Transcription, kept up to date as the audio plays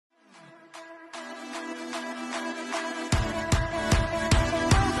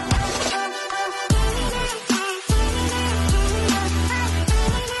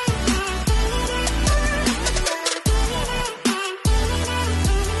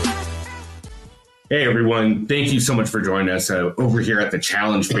Hey, everyone. Thank you so much for joining us over here at the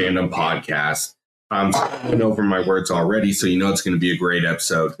Challenge Fandom Podcast. I'm going over my words already, so you know it's going to be a great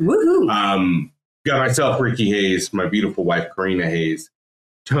episode. Woohoo! Got myself, Ricky Hayes, my beautiful wife, Karina Hayes,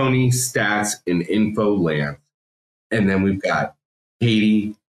 Tony, Stats, and Info Lance. And then we've got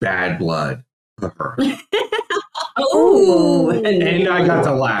Katie, Bad Blood. Oh, and I got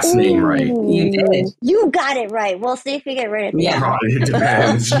the last name right. You did. You got it right. We'll see if you get rid of it. Yeah. It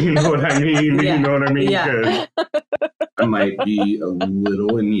depends. You know what I mean? Yeah. You know what I mean? Yeah. 'Cause I might be a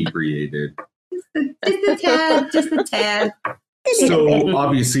little inebriated. Just a tad. So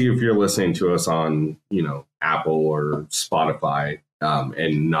obviously, if you're listening to us on, Apple or Spotify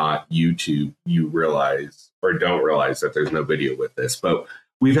and not YouTube, you realize or don't realize that there's no video with this. But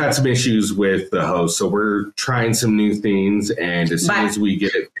we've had some issues with the host, so we're trying some new things. And as soon as we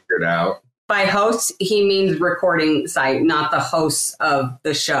get it figured out. By host, he means recording site, not the hosts of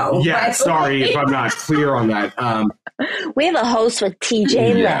the show. Yeah, sorry if I'm not clear on that. We have a host with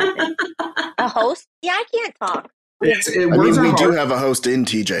TJ Levin. A host? Yeah, I can't talk. We do have a host in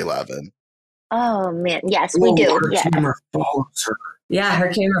TJ Levin. Oh, man. Yes, we do. Her Yes. camera follows her. Yeah, her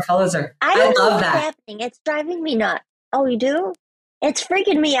camera follows her. I don't know love what's that. happening. It's driving me nuts. Oh, you do? It's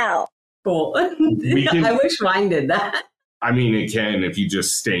freaking me out. Cool. I wish mine did that. I mean, it can if you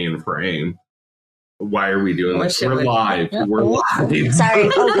just stay in frame. Why are we doing this? We're live. Yeah. We're live. Sorry.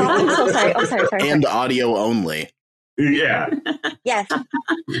 Oh, God, I'm so sorry. Oh, sorry. And audio only. Yeah. Yes.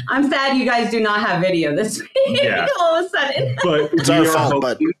 I'm sad you guys do not have video this week. Yeah. All of a sudden. But It's our fault,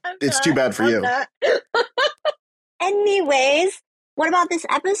 but it's too bad for you. Anyways, what about this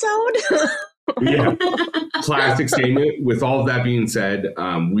episode? Yeah. Classic statement. With all of that being said,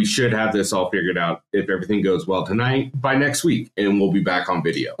 we should have this all figured out if everything goes well tonight by next week, and we'll be back on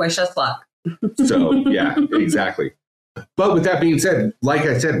video. Wish us luck. So, yeah, exactly. But with that being said, like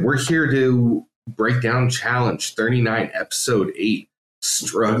I said, we're here to break down Challenge 39, Episode 8.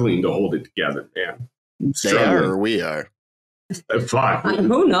 Struggling to hold it together, man. They are or we are. Fine.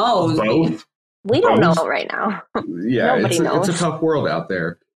 Who knows? Both. We don't know right now. Yeah, Nobody knows. It's a tough world out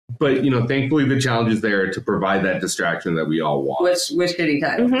there. But, thankfully the challenge is there to provide that distraction that we all want. Which shitty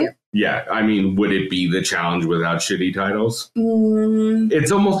title? Mm-hmm. Yeah, I mean, would it be the challenge without shitty titles?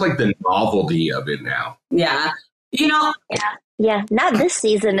 It's almost like the novelty of it now. Yeah. Yeah, not this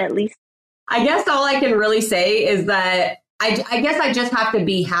season at least. I guess all I can really say is that I guess I just have to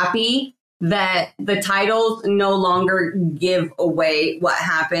be happy that the titles no longer give away what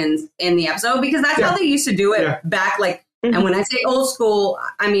happens in the episode, because that's how they used to do it back. And when I say old school,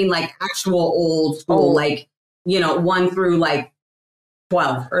 I mean like actual old school, 1 through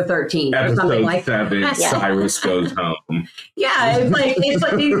 12 or 13 or something like that. 7, Cyrus goes home. Yeah, it's like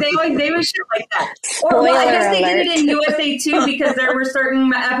they would shit like that. Or I guess they did it in USA too, because there were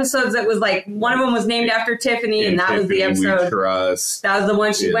certain episodes that was like one of them was named after Tiffany, and that Tiffany, was the episode. We trust. That was the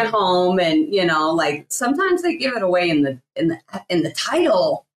one she went home, and sometimes they give it away in the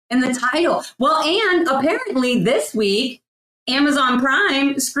title. Well, and apparently this week, Amazon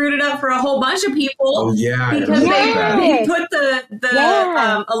Prime screwed it up for a whole bunch of people. Oh yeah, because they put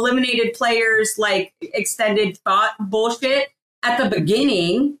the eliminated players extended thought bullshit at the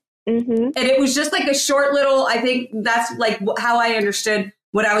beginning, and it was just like a short little. I think that's how I understood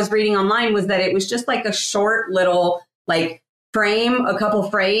what I was reading online, was that it was just like a short little frame, a couple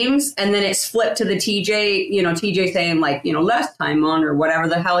frames, and then it's flipped to the TJ. TJ saying last time on, or whatever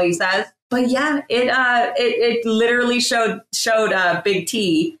the hell he says. But yeah, it literally showed Big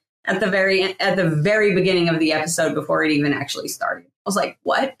T at the very beginning of the episode before it even actually started. I was like,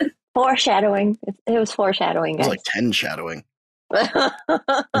 what? Foreshadowing. It was foreshadowing, guys. It was like 10 shadowing.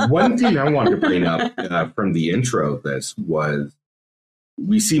 One thing I wanted to bring up from the intro of this was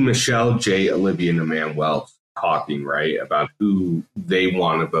we see Michelle, Jay, Olivia, and Emmanuel talking, right, about who they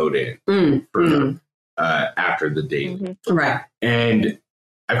want to vote in for after the date. Right. And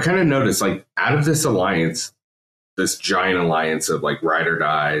I've kind of noticed, out of this alliance, this giant alliance of ride or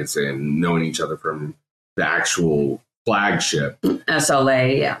dies and knowing each other from the actual flagship,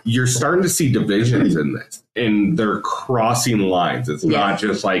 SLA, yeah, you're starting to see divisions in this, and they're crossing lines. It's not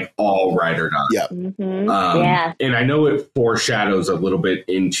just all ride or die. Yeah. And I know it foreshadows a little bit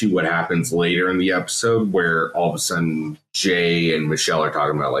into what happens later in the episode, where all of a sudden Jay and Michelle are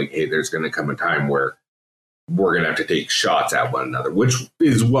talking about hey, there's going to come a time where we're going to have to take shots at one another, which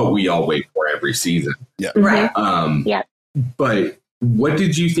is what we all wait for every season. Yeah. Right. But what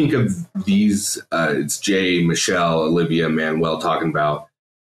did you think of these? It's Jay, Michelle, Olivia, Manuel talking about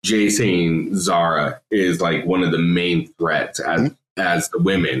Jay saying Zara is one of the main threats as the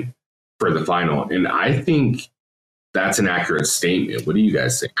women for the final. And I think that's an accurate statement. What do you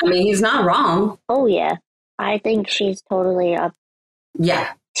guys think? I mean, he's not wrong. Oh, yeah. I think she's totally up.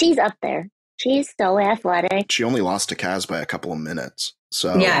 Yeah. She's up there. She's so athletic. She only lost to Kaz by a couple of minutes.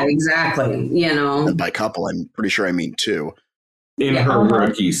 So yeah, exactly. You know, and by couple, I'm pretty sure I mean 2. In her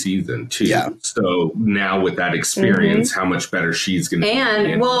rookie season, too. Yeah. So now with that experience, how much better she's going to be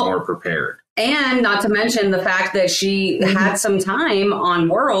and more prepared. And not to mention the fact that she had some time on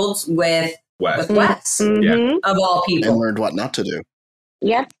Worlds with Wes, of all people. And learned what not to do.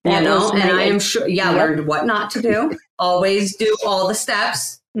 Yep. You know, and I am sure, learned what not to do. Always do all the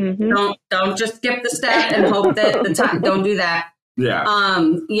steps. Don't just skip the step and hope that the time, don't do that. Yeah.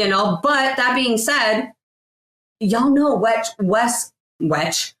 You know, but that being said, y'all know Wes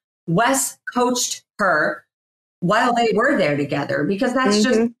coached her while they were there together, because that's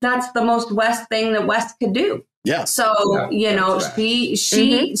that's the most Wes thing that Wes could do. Yeah. So, you know,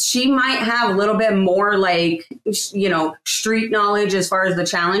 she might have a little bit more like, you know, street knowledge as far as the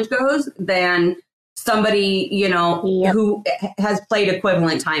challenge goes than somebody, you know, who has played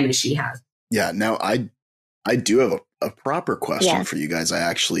equivalent time as she has. Yeah. Now I do have a proper question for you guys. I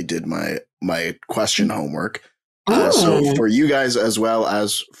actually did my question homework. So for you guys, as well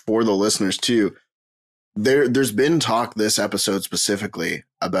as for the listeners too, there's been talk this episode specifically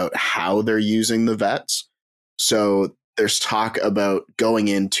about how they're using the vets. So there's talk about going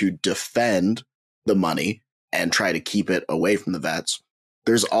in to defend the money and try to keep it away from the vets.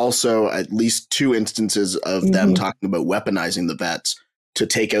 There's also at least 2 instances of them talking about weaponizing the vets to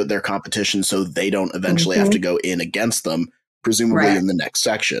take out their competition so they don't eventually have to go in against them, presumably in the next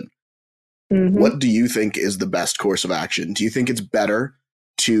section. What do you think is the best course of action? Do you think it's better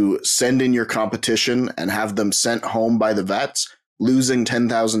to send in your competition and have them sent home by the vets, losing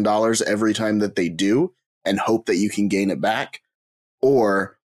 $10,000 every time that they do, and hope that you can gain it back?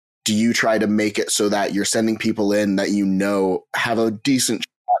 Or do you try to make it so that you're sending people in that you know have a decent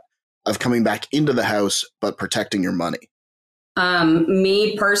shot of coming back into the house, but protecting your money?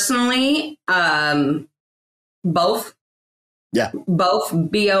 Me personally, both. Yeah. Both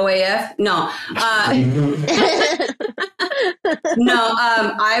BOAF. No. No,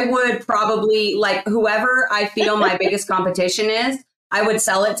 I would probably, like, whoever I feel my biggest competition is, I would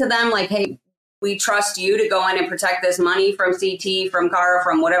sell it to them like, hey, we trust you to go in and protect this money from CT, from Kara,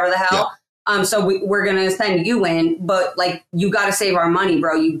 from whatever the hell. Yeah. So we're going to send you in, but like, you got to save our money,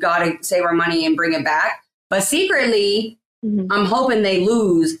 bro. You got to save our money and bring it back. But secretly, I'm hoping they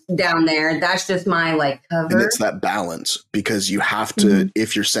lose down there. That's just my like cover. And it's that balance, because you have to,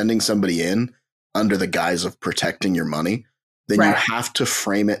 if you're sending somebody in under the guise of protecting your money, then you have to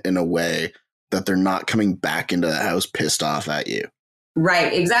frame it in a way that they're not coming back into the house pissed off at you.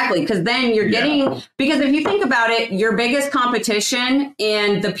 Right, exactly. Because then you're getting, because if you think about it, your biggest competition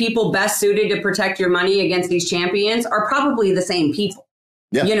and the people best suited to protect your money against these champions are probably the same people.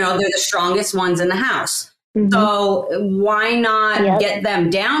 Yeah. You know, they're the strongest ones in the house. So why not get them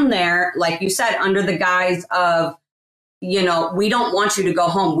down there, like you said, under the guise of, you know, we don't want you to go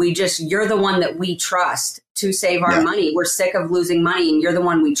home. You're the one that we trust to save our money. We're sick of losing money and you're the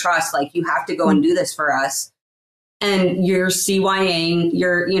one we trust. Like, you have to go and do this for us. And you're CYAing,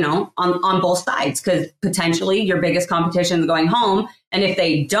 you know, on both sides, because potentially your biggest competition is going home. And if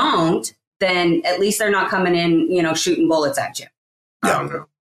they don't, then at least they're not coming in, you know, shooting bullets at you. I don't know.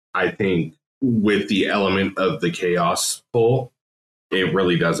 I think with the element of the chaos pull, it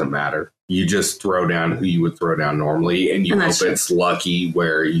really doesn't matter. You just throw down who you would throw down normally, and you hope it's lucky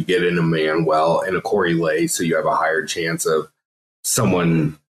where you get in a Manuel and a Corey Lay, so you have a higher chance of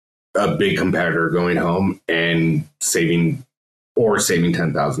someone, a big competitor, going home and saving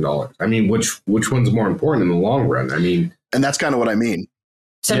 $10,000. I mean, which one's more important in the long run? I mean, and that's kind of what I mean.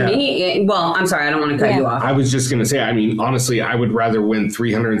 To me, well, I'm sorry, I don't want to cut you off. I was just going to say, I mean, honestly, I would rather win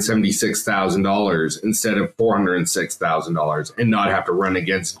 $376,000 instead of $406,000 and not have to run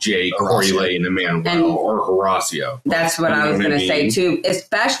against Jay, Corey Lay, and Emmanuel or Horacio. That's what I was going to say too,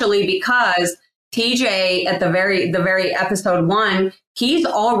 especially because TJ at the very episode 1, he's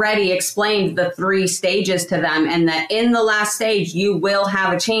already explained the 3 stages to them, and that in the last stage, you will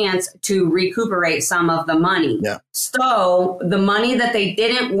have a chance to recuperate some of the money. Yeah. So the money that they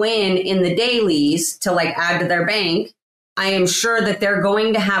didn't win in the dailies to like add to their bank, I am sure that they're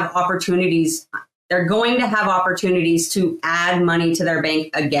going to have opportunities. They're going to have opportunities to add money to their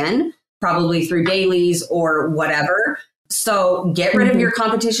bank again, probably through dailies or whatever. So get rid of your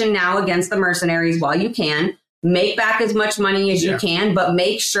competition now against the mercenaries while you can. Make back as much money as you can, but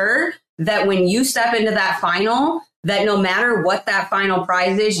make sure that when you step into that final, that no matter what that final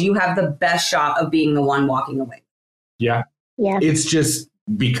prize is, you have the best shot of being the one walking away. Yeah. Yeah. It's just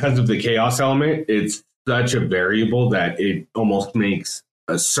because of the chaos element, it's such a variable that it almost makes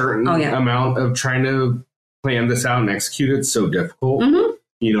a certain amount of trying to plan this out and execute it so difficult. Mm-hmm.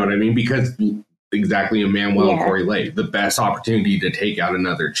 You know what I mean? Because exactly, Emmanuel and Corey Lay, the best opportunity to take out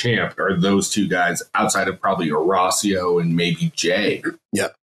another champ are those two guys outside of probably Horacio and maybe Jay.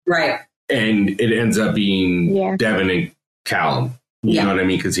 Yep. Right. And it ends up being Devin and Callum. You know what I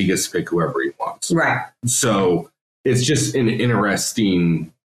mean? Because he gets to pick whoever he wants. Right. So it's just an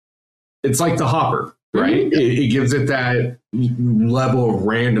interesting, it's like the Hopper, right? Mm-hmm. It gives it that level of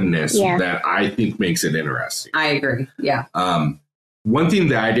randomness that I think makes it interesting. I agree. Yeah. One thing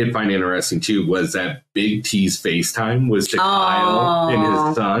that I did find interesting too was that Big T's FaceTime was to Kyle and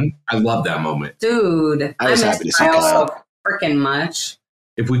his son. I love that moment. Dude. I was happy to see Kyle. So freaking much.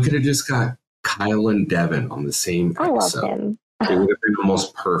 If we could have just got Kyle and Devin on the same episode, I love him. It would have been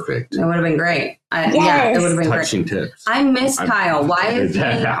almost perfect. It would have been great. Yeah, it would have been touching great. tips. I miss Kyle. Why is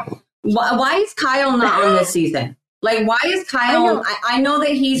Kyle not on this season? Like, why is Kyle? I know that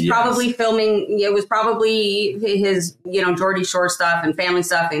he's probably filming. It was probably his, Geordie Shore stuff and family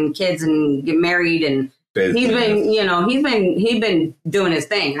stuff and kids and get married and he's been doing his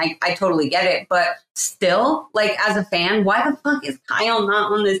thing. I totally get it, but still, like as a fan, why the fuck is Kyle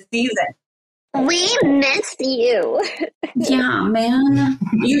not on this season? We miss you. Yeah, man.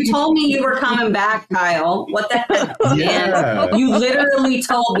 You told me you were coming back, Kyle. What the heck, man? You literally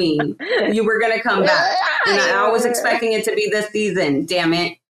told me you were going to come back. And I was expecting it to be this season. Damn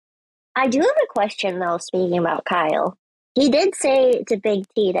it. I do have a question, though, speaking about Kyle. He did say to Big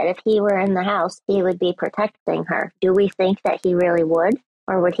T that if he were in the house, he would be protecting her. Do we think that he really would?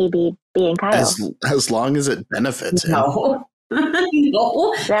 Or would he be being Kyle? As long as it benefits him. No.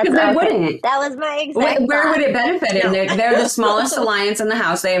 No, because they wouldn't. That was my exact Where would it benefit him? They're the smallest alliance in the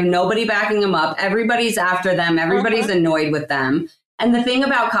house. They have nobody backing them up. Everybody's after them. Everybody's annoyed with them. And the thing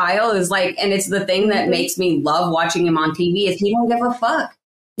about Kyle is like, and it's the thing that makes me love watching him on TV is he don't give a fuck.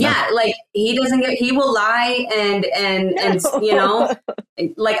 Yeah, like he will lie and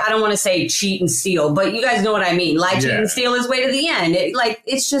like I don't want to say cheat and steal, but you guys know what I mean. Lie, cheat, and steal his way to the end.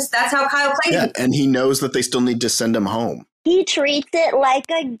 It's just that's how Kyle plays. Yeah, and he knows that they still need to send him home. He treats it like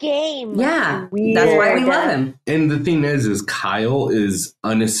a game. Yeah, that's why we love him. And the thing is Kyle is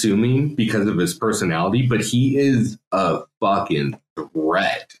unassuming because of his personality, but he is a fucking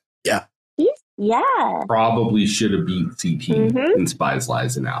threat. Yeah. Probably should have beat CT in Spies,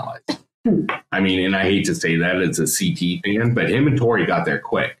 Lies, and Allies. I mean, and I hate to say that as a CT fan, but him and Tori got there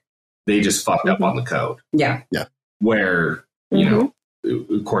quick. They just fucked up on the code. Yeah. Where, you know,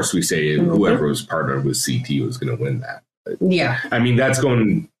 of course we say whoever was partnered with CT was going to win that. But, I mean, that's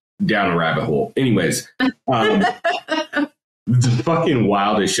going down a rabbit hole. Anyways, the fucking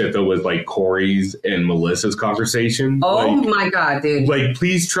wildest shit though was like Corey's and Melissa's conversation. Oh my god, dude! Like,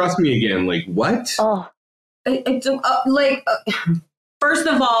 please trust me again. Like, what? Oh, first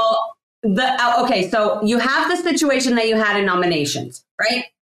of all, okay, so you have the situation that you had in nominations, right?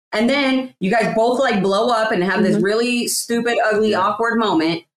 And then you guys both like blow up and have this really stupid, ugly, awkward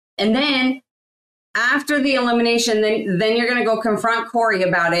moment, and then after the elimination, then you're going to go confront Corey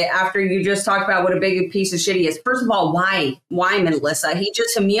about it after you just talked about what a big piece of shit he is. First of all, why, Melissa? He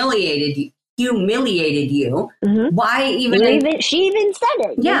just humiliated you. Why even? She even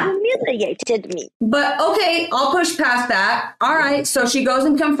said it. Yeah. You humiliated me. But okay, I'll push past that. All right. So she goes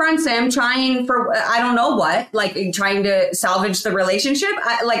and confronts him, trying for, I don't know what, like trying to salvage the relationship.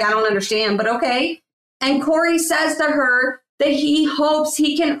 I don't understand, but okay. And Corey says to her that he hopes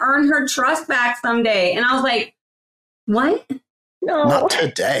he can earn her trust back someday. And I was like, what? No. Not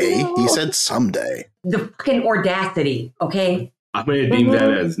today. No. He said someday. The fucking audacity, okay? I'm going to deem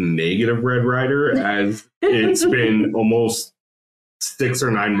that as negative Red Rider, as it's been almost 6 or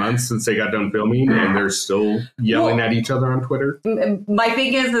 9 months since they got done filming, and they're still yelling at each other on Twitter. My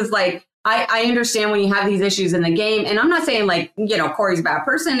thing is like, I understand when you have these issues in the game, and I'm not saying like, Corey's a bad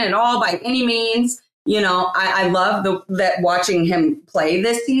person at all by any means. I love that watching him play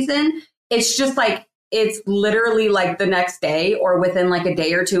this season. It's just like, it's literally like the next day or within like a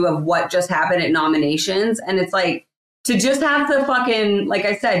day or two of what just happened at nominations. And it's like, to just have the fucking, like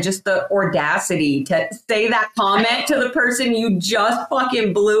I said, just the audacity to say that comment to the person you just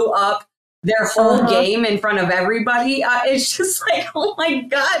fucking blew up their whole game in front of everybody. It's just like, oh my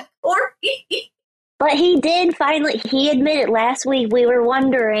God, Corey. But he did finally, he admitted last week, we were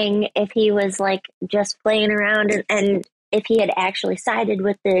wondering if he was like just playing around and if he had actually sided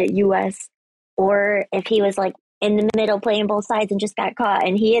with the U.S. or if he was like in the middle playing both sides and just got caught.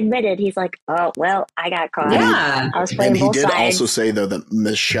 And he admitted, he's like, oh, well, I got caught. Yeah. I was playing both sides. And he did also say, though, that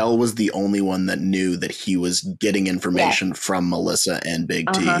Michelle was the only one that knew that he was getting information from Melissa and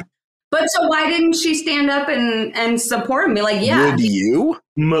Big T. But so why didn't she stand up and support him? Be like, yeah. Would you?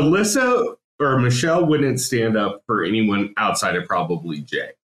 Melissa or Michelle wouldn't stand up for anyone outside of probably Jay.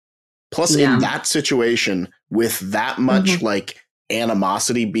 Plus, in that situation, with that much like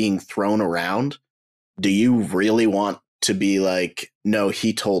animosity being thrown around, do you really want to be like, no,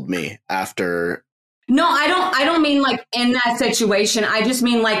 he told me after? No, I don't mean like in that situation. I just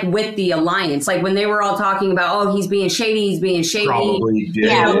mean like with the alliance, like when they were all talking about, oh, he's being shady. Probably did.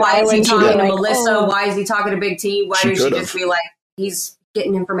 Yeah, why is he talking to Melissa? Why is he talking to Big T? Why did she just be like, he's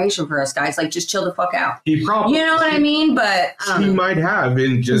getting information for us, guys? Like, just chill the fuck out. He probably, you know what I mean? But he might have,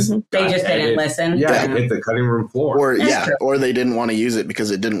 and just they just didn't listen. Yeah, hit the cutting room floor. Or they didn't want to use it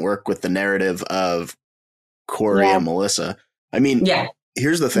because it didn't work with the narrative of Corey and Melissa. I mean,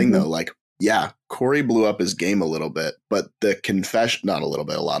 here's the thing though, like, Corey blew up his game a little bit, but the not a little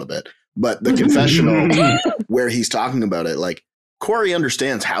bit, a lot of it, but the confessional where he's talking about it, like, Corey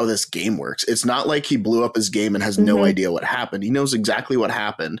understands how this game works. It's not like he blew up his game and has no idea what happened. He knows exactly what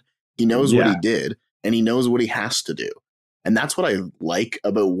happened. He knows what he did, and he knows what he has to do. And that's what I like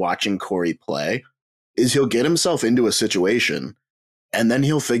about watching Corey play, is he'll get himself into a situation, and then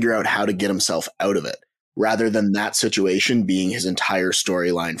he'll figure out how to get himself out of it, rather than that situation being his entire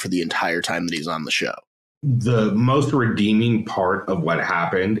storyline for the entire time that he's on the show. The most redeeming part of what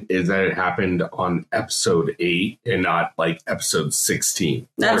happened is that it happened on episode 8 and not like episode 16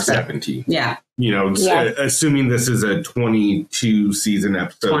 or 17. Yeah. You know, assuming this is a 22 season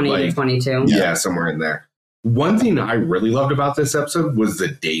episode. 20, 22. Yeah, somewhere in there. One thing I really loved about this episode was the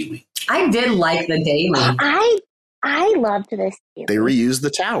daily. I did like the daily. I loved this daily. They reused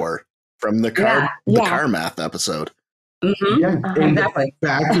the tower from the car math episode. Yeah, exactly. The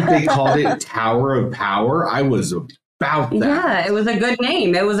fact that they called it Tower of Power, I was about that. Yeah, it was a good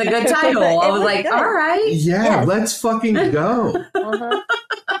name. It was a good title. I was like, good. All right. Yeah, let's fucking go.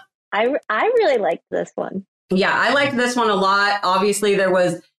 I really liked this one. Yeah, I liked this one a lot. Obviously, there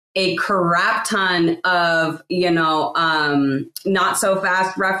was a crap ton of, not so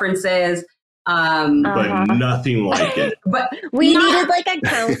fast references. But nothing like it. But we needed like a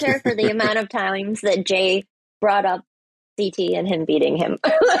counter for the amount of times that Jay brought up CT and him beating him.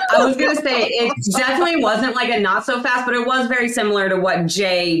 I was going to say, it definitely wasn't like a not so fast, but it was very similar to what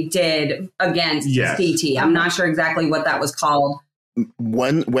Jay did against CT. I'm not sure exactly what that was called.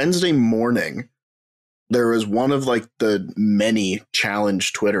 Wednesday morning, there was one of like the many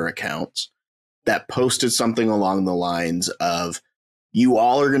challenge Twitter accounts that posted something along the lines of, you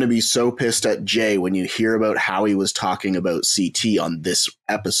all are going to be so pissed at Jay when you hear about how he was talking about CT on this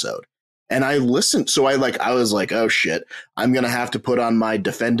episode. And I listened. So I was like, oh shit, I'm going to have to put on my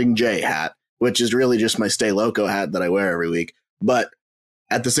defending Jay hat, which is really just my Stay Loco hat that I wear every week. But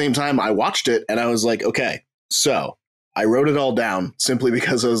at the same time, I watched it and I was like, okay, so I wrote it all down simply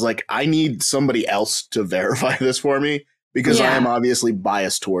because I was like, I need somebody else to verify this for me, because I am obviously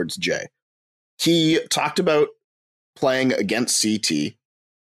biased towards Jay. He talked about playing against CT,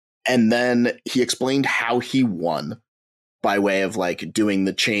 and then he explained how he won by way of like doing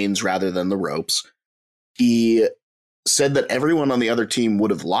the chains rather than the ropes. He said that everyone on the other team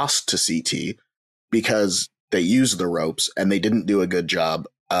would have lost to CT because they used the ropes and they didn't do a good job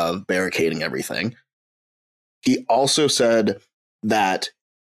of barricading everything. He also said that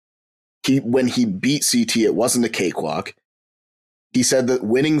when he beat CT, it wasn't a cakewalk. He said that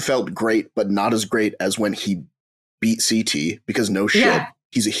winning felt great, but not as great as when he beat CT, because no shit,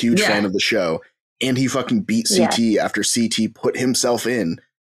 he's a huge fan of the show. And he fucking beat CT after CT put himself in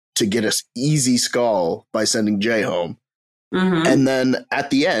to get us easy skull by sending Jay home. And then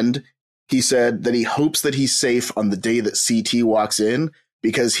at the end, he said that he hopes that he's safe on the day that CT walks in,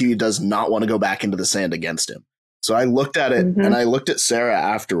 because he does not want to go back into the sand against him. So I looked at it and I looked at Sarah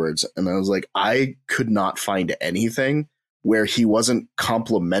afterwards and I was like, I could not find anything where he wasn't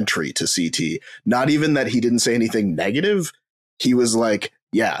complimentary to CT. Not even that he didn't say anything negative. He was like,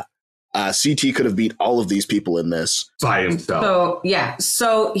 CT could have beat all of these people in this by himself.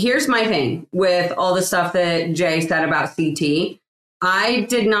 So here's my thing with all the stuff that Jay said about CT. I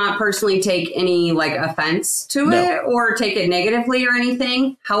did not personally take any like offense to it or take it negatively or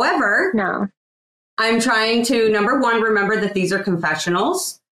anything. However, I'm trying to, number one, remember that these are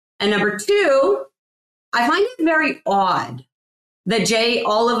confessionals. And number two, I find it very odd that Jay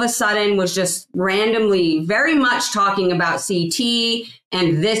all of a sudden was just randomly very much talking about CT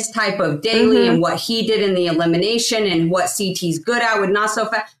and this type of daily and what he did in the elimination and what CT's good at with Not So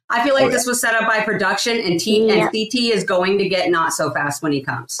Fast. I feel like this was set up by production, and CT is going to get Not So Fast when he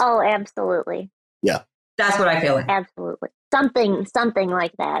comes. Oh, absolutely. Yeah. That's what I feel like. Absolutely. Something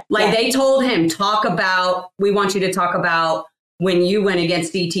like that. Like they told him, we want you to talk about when you went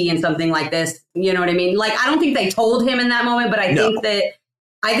against CT in something like this. You know what I mean? Like, I don't think they told him in that moment, but I think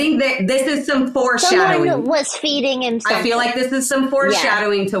that this is some foreshadowing. Someone was feeding him something. I feel like this is some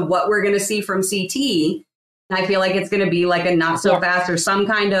foreshadowing to what we're going to see from CT. I feel like it's going to be like a not so fast or some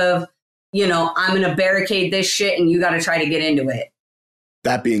kind of, you know, I'm going to barricade this shit and you got to try to get into it.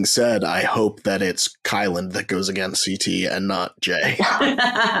 That being said, I hope that it's Kylan that goes against CT and not Jay.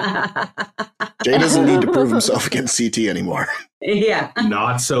 Jay doesn't need to prove himself against CT anymore. Yeah.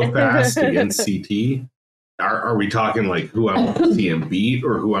 Not so fast against CT. Are we talking like who I want to see him beat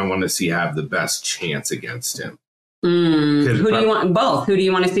or who I want to see have the best chance against him? Who do you want? Both. Who do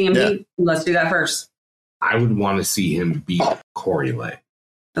you want to see him beat? Let's do that first. I would want to see him beat Corey Lay.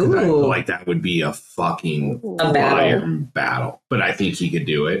 Ooh. I feel like that would be a fucking battle. But I think he could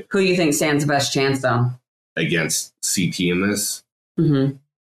do it. Who do you think stands the best chance, though? Against CT in this? Mm-hmm.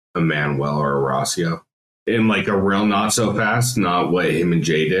 Emmanuel or Horacio. In like a real not so fast, not what him and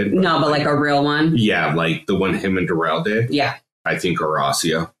Jay did. But like a real one? Yeah, like the one him and Darrell did. Yeah. I think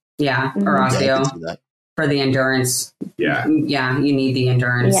Horacio. Yeah, Horacio. Yeah, I can see that. For the endurance. Yeah. Yeah, you need the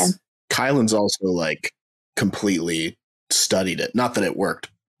endurance. Yeah. Kylan's also like completely studied it. Not that it worked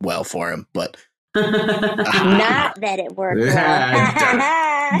well for him, but not that it worked well.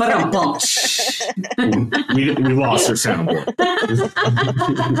 But we lost our soundboard.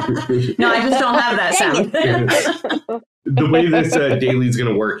 No, I just don't have that sound. The way this daily is going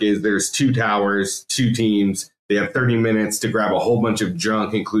to work is there's 2 towers, 2 teams. They have 30 minutes to grab a whole bunch of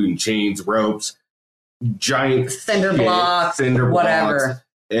junk, including chains, ropes, giant cinder blocks, whatever.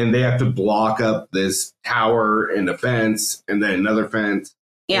 And they have to block up this tower and a fence and then another fence.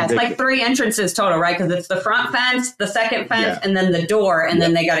 Yeah, it's like 3 entrances total, right? Because it's the front fence, the second fence, and then the door, and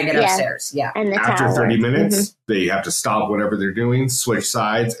then they got to get upstairs. Yeah. And the after tower. 30 minutes, they have to stop whatever they're doing, switch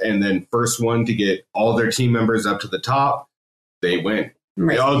sides, and then first one to get all their team members up to the top, they win.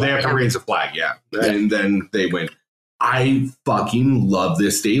 They have to raise a flag, and then they win. I fucking love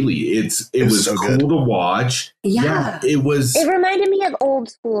this daily. It was so cool to watch. Yeah. It was. It reminded me of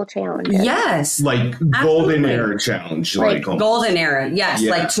old school challenges. Yes. Like golden era challenge. Like golden era. Yes.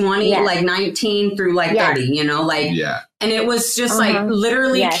 Like 20, like 19 through like 30, you know, like, and it was just like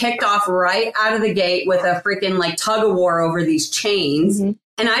literally kicked off right out of the gate with a freaking like tug of war over these chains. Mm-hmm.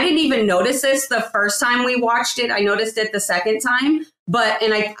 And I didn't even notice this the first time we watched it. I noticed it the second time. But,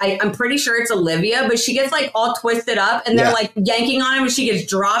 and I'm pretty sure it's Olivia, but she gets like all twisted up and they're like yanking on him and she gets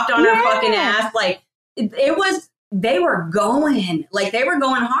dropped on her fucking ass. Like it was, they were going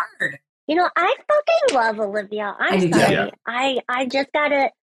hard. You know, I fucking love Olivia. I'm sorry. I just gotta,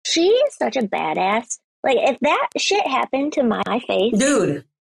 she is such a badass. Like if that shit happened to my face, dude,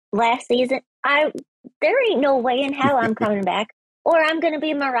 last season, there ain't no way in hell I'm coming back. Or I'm going to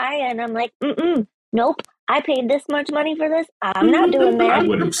be Moriah and I'm like, nope. I paid this much money for this. I'm not doing that. I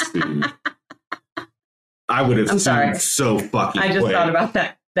would have sued. I'm sorry. So fucking I just thought about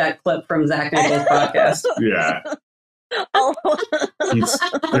that clip from Zach Nichols' podcast. Yeah. Oh.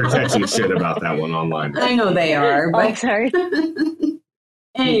 They're catching shit about that one online. I know they are. But sorry.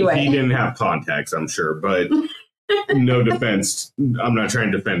 Anyway. He didn't have contacts, I'm sure, but no defense. I'm not trying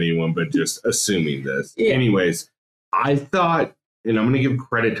to defend anyone, but just assuming this. Yeah. Anyways, I thought, and I'm going to give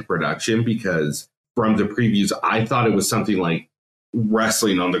credit to production because from the previews, I thought it was something like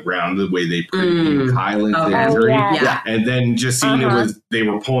wrestling on the ground, the way they previewed Kylan's injury. Yeah. And then just seeing it was, they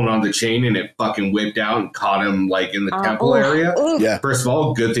were pulling on the chain and it fucking whipped out and caught him like in the temple area. Yeah. First of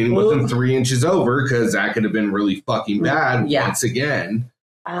all, good thing it wasn't 3 inches over because that could have been really fucking bad once again.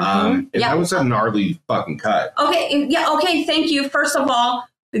 And that was a gnarly fucking cut. Okay. Yeah. Okay. Thank you. First of all,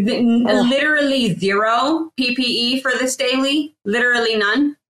 literally 0 PPE for this daily. Literally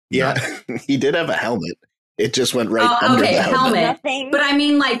none. Yeah, he did have a helmet. It just went right under the helmet. But I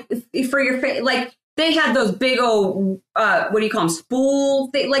mean, like, for your face, like, they had those big old, what do you call them,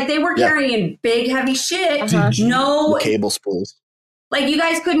 spool? Like, they were carrying big, heavy shit. No cable spools. Like, you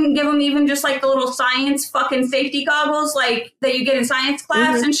guys couldn't give them even just, like, the little science fucking safety goggles, like, that you get in science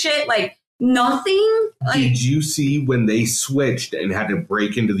class and shit. Like, nothing. Like, did you see when they switched and had to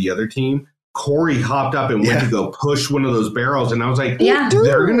break into the other team? Corey hopped up and went to go push one of those barrels. And I was like, they're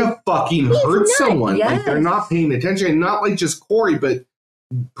going to fucking hurt someone. Yes. Like, they're not paying attention. And not like just Corey, but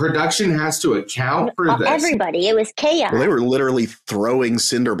production has to account for this. Everybody. It was chaos. Well, they were literally throwing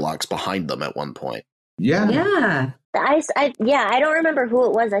cinder blocks behind them at one point. Yeah. Yeah. I don't remember who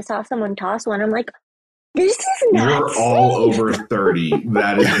it was. I saw someone toss one. I'm like, this is not We're all over 30.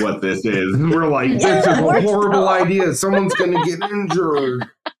 That is what this is. We're like, this is a horrible idea. Someone's going to get injured.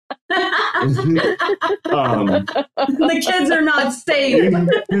 The kids are not safe.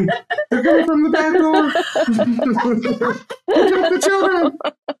 They're coming from the back door. Protect the children.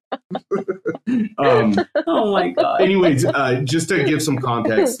 Oh my god. Anyways, just to give some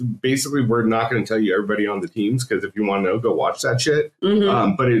context, basically we're not going to tell you everybody on the teams, because if you want to know, go watch that shit.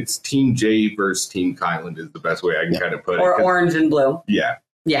 But it's Team J versus Team Kyland is the best way I can kind of put it. Or orange and blue. Yeah.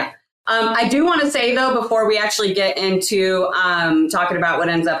 Yeah. I do want to say, though, before we actually get into talking about what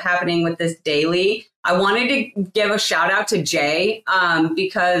ends up happening with this daily, I wanted to give a shout out to Jay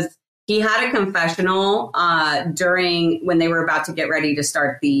because he had a confessional during when they were about to get ready to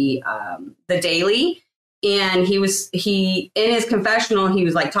start the daily. And he in his confessional, he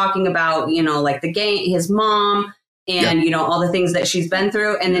was like talking about, you know, like the game, his mom and, you know, all the things that she's been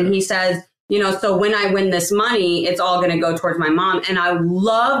through. And then he says, you know, so when I win this money, it's all going to go towards my mom. And I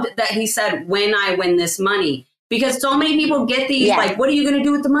loved that he said, when I win this money, because so many people get these, like, what are you going to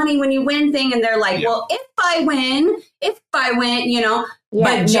do with the money when you win thing? And they're like, well, if I win, you know,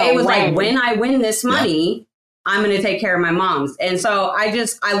 but Jay was like, when I win this money, I'm going to take care of my mom's. And so I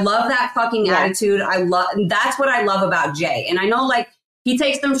love that fucking attitude. That's what I love about Jay. And I know like he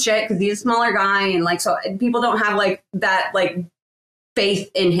takes some shit because he's a smaller guy. And like, so people don't have like that, like,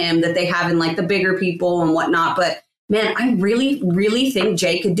 faith in him that they have in like the bigger people and whatnot. But man, I really, really think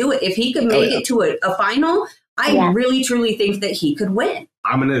Jay could do it. If he could make it to a final, I really, truly think that he could win.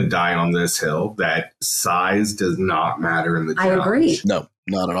 I'm going to die on this hill that size does not matter in the challenge. I agree. No,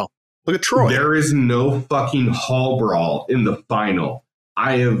 not at all. Look at Troy. There is no fucking hall brawl in the final.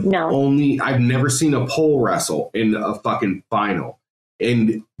 I've never seen a pole wrestle in a fucking final.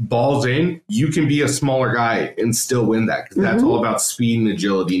 And balls in, you can be a smaller guy and still win that, because that's all about speed and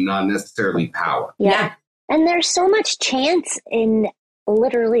agility, not necessarily power. Yeah. And there's so much chance in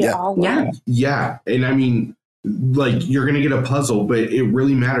literally all of it. Yeah. And I mean, like, you're going to get a puzzle, but it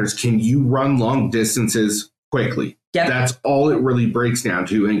really matters. Can you run long distances quickly? Yeah. That's all it really breaks down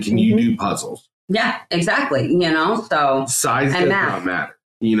to. And can you do puzzles? Yeah, exactly. You know, so size does not matter.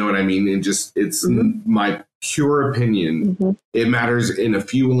 You know what I mean? And just, it's my pure opinion. It matters in a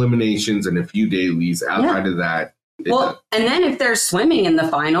few eliminations and a few dailies. Outside of that, well, and then if they're swimming in the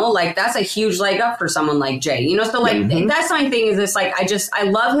final, like that's a huge leg up for someone like Jay. You know, so like that's my thing. Is this like I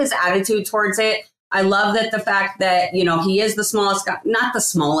love his attitude towards it. I love that the fact that, you know, he is the smallest guy, not the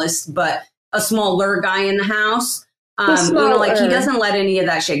smallest, but a smaller guy in the house. You know, like he doesn't let any of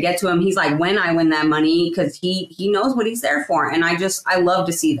that shit get to him. He's like, when I win that money, because he knows what he's there for. And I love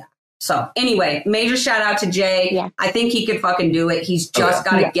to see that. So anyway, major shout out to Jay. Yeah. I think he could fucking do it. He's just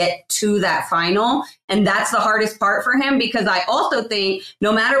got to get to that final. And that's the hardest part for him, because I also think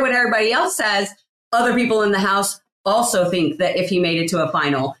no matter what everybody else says, other people in the house also think that if he made it to a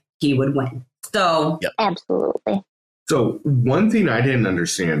final, he would win. So absolutely. So one thing I didn't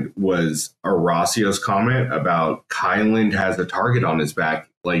understand was Horacio's comment about Kyland has a target on his back.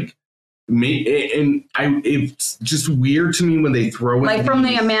 Like, it's just weird to me when they throw it. Like from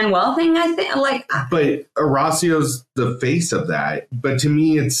the Emmanuel thing, I think. But Horacio's the face of that. But to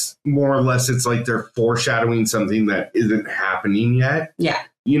me, it's more or less, it's like they're foreshadowing something that isn't happening yet. Yeah.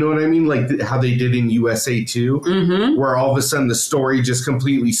 You know what I mean? Like how they did in USA 2, where all of a sudden the story just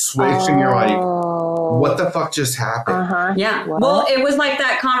completely switched and you're like, what the fuck just happened? Yeah. What? Well, it was like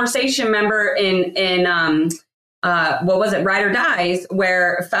that conversation, remember, in what was it, Ride or Dies,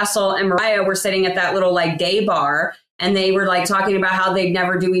 where Fessel and Moriah were sitting at that little like gay bar, and they were like talking about how they'd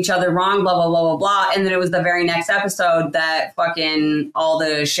never do each other wrong, blah, blah, blah, blah, blah. And then it was the very next episode that fucking all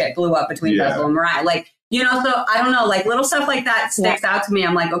the shit blew up between Fessel and Moriah. Like, you know, so I don't know, like little stuff like that sticks out to me.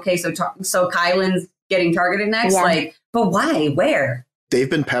 I'm like, okay, so Kyland's getting targeted next. Like, but why? Where? They've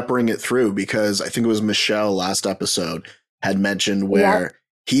been peppering it through, because I think it was Michelle last episode had mentioned where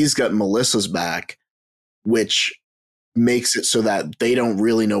he's got Melissa's back, which makes it so that they don't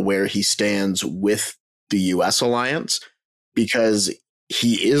really know where he stands with the US alliance, because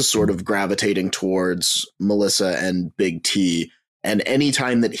he is sort of gravitating towards Melissa and Big T. And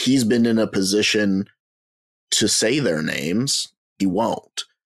anytime that he's been in a position to say their names, he won't.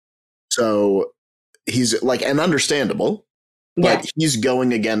 So he's like, and understandable, but he's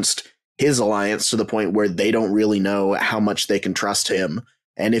going against his alliance to the point where they don't really know how much they can trust him.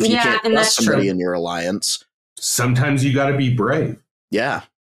 And if you can't trust somebody in your alliance, sometimes you got to be brave. Yeah.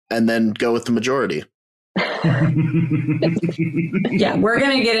 And then go with the majority. Yeah, we're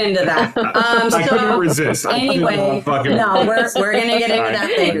going to get into that. I couldn't resist. Anyway, we're going to get into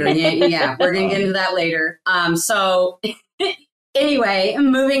that later. Yeah, we're going to get into that later. So Anyway,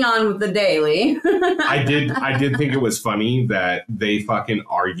 moving on with the daily. I did think it was funny that they fucking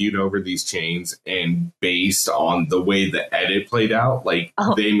argued over these chains, and based on the way the edit played out, like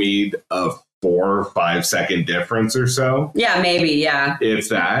they made a 4 or 5 second difference or so. Yeah, maybe. Yeah. If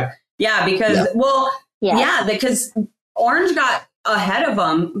that. Yeah, because, because Orange got ahead of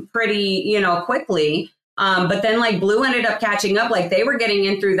them pretty, quickly. But then like Blue ended up catching up. Like they were getting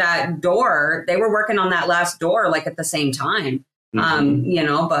in through that door. They were working on that last door like at the same time.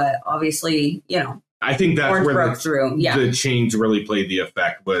 But obviously, I think that's Orange where broke through. Yeah. The change really played the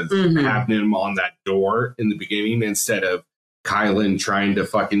effect, was having him on that door in the beginning instead of Kylan trying to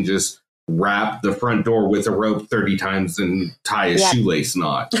fucking just wrap the front door with a rope 30 times and tie a shoelace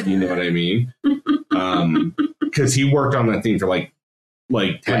knot. You know what I mean? Because he worked on that thing for like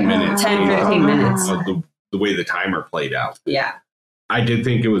 10 minutes. 10, 15 minutes. The way the timer played out. Yeah. I did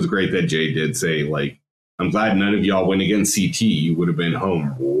think it was great that Jay did say, like, I'm glad none of y'all went against CT. You would have been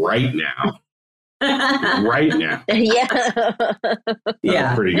home right now. Right now.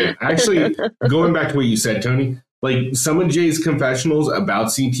 Yeah. Pretty good. Actually, going back to what you said, Tony, like some of Jay's confessionals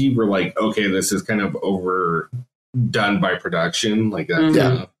about CT were like, okay, this is kind of overdone by production. Like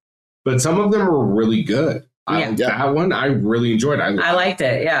that. But some of them were really good. That one I really enjoyed. I liked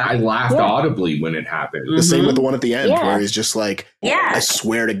it. Yeah. I laughed audibly when it happened. The same with the one at the end where he's just like, I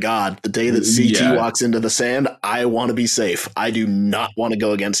swear to God, the day that CT walks into the sand, I want to be safe. I do not want to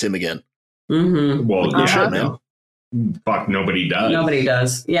go against him again. Well, man. Fuck, nobody does. Nobody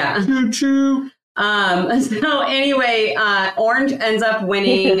does. Yeah. Choo-choo. So anyway, Orange ends up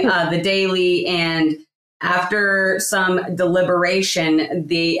winning the daily, and after some deliberation,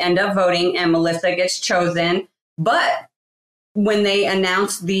 they end up voting and Melissa gets chosen. But when they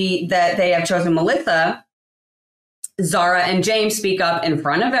announce that they have chosen Melissa, Zara and James speak up in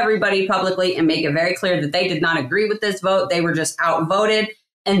front of everybody publicly and make it very clear that they did not agree with this vote. They were just outvoted.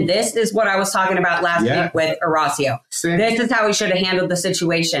 And this is what I was talking about last week with Horacio. This is how he should have handled the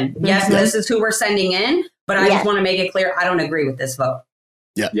situation. Yes, this is who we're sending in, but I just want to make it clear I don't agree with this vote.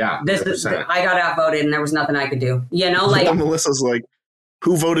 Yeah. This is, I got outvoted and there was nothing I could do. Like Melissa's like,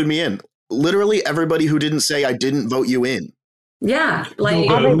 who voted me in? Literally everybody who didn't say I didn't vote you in. Yeah. Like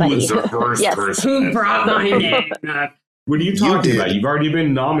everybody. Who was the first person? Who brought my name? What are you talking about? You've already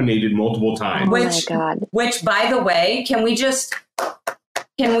been nominated multiple times. Oh my God. Which, by the way, can we just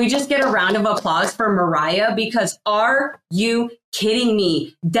get a round of applause for Moriah? Because are you kidding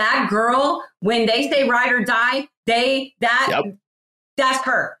me? That girl, when they say ride or die, that's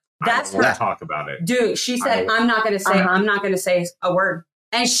her. That's her. Talk about it. Dude, she said, I'm not going to say a word.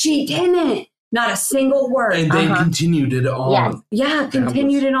 And she didn't. Not a single word. And they continued it on. Yeah,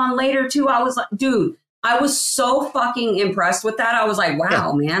 continued it on later too. I was like, dude, I was so fucking impressed with that. I was like,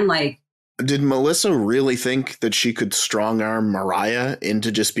 wow, man, like. Did Melissa really think that she could strong arm Moriah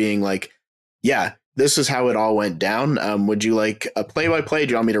into just being like, yeah, this is how it all went down. Would you like a play-by-play?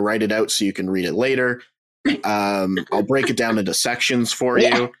 Do you want me to write it out so you can read it later? I'll break it down into sections for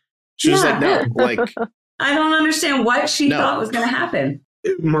you. She was like, no, like. I don't understand what she thought was going to happen.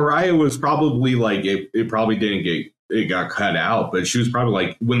 Moriah was probably like, it probably didn't it got cut out, but she was probably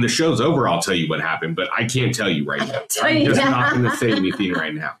like, when the show's over, I'll tell you what happened, but I can't tell you right now. I'm just not going to say anything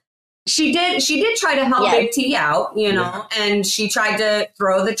right now. She did try to help Big T out, and she tried to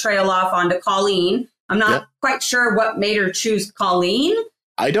throw the trail off onto Colleen. I'm not quite sure what made her choose Colleen.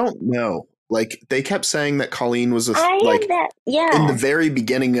 I don't know. Like, they kept saying that Colleen was in the very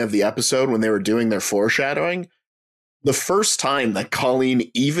beginning of the episode when they were doing their foreshadowing, the first time that Colleen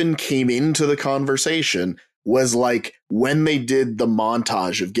even came into the conversation was like when they did the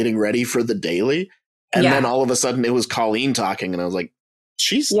montage of getting ready for the daily. And then all of a sudden it was Colleen talking. And I was like,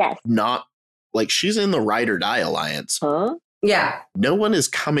 she's not like, she's in the ride or die alliance. Huh? Yeah. No one is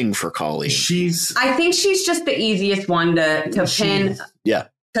coming for Colleen. I think she's just the easiest one to pin. Yeah.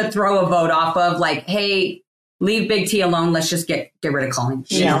 To throw a vote off of, like, hey, leave Big T alone. Let's just get rid of Colleen.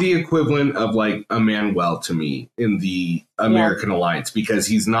 She's the equivalent of like a Manuel to me in the American Alliance, because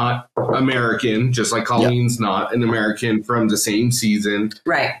he's not American, just like Colleen's not an American from the same season.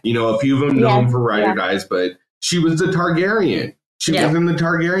 Right. A few of them know him for Ride or Dies, but she was the Targaryen. She was in the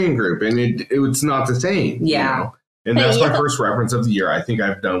Targaryen group, and it's not the same. Yeah. And that's my first reference of the year. I think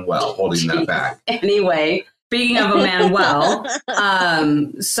I've done well holding that back. Anyway, speaking of Emmanuel,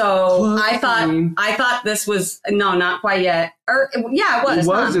 so I thought this was not quite yet. Or it was. It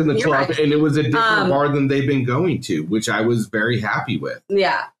was in the club, and it was a different bar than they've been going to, which I was very happy with.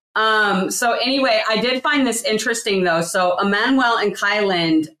 Yeah. So anyway, I did find this interesting though. So Emmanuel and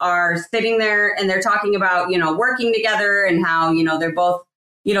Kyland are sitting there and they're talking about, working together and how, they're both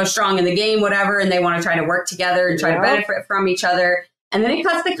strong in the game, whatever, and they want to try to work together and try to benefit from each other. And then it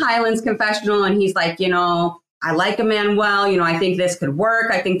cuts to Kylan's confessional, and he's like, I like Emmanuel. I think this could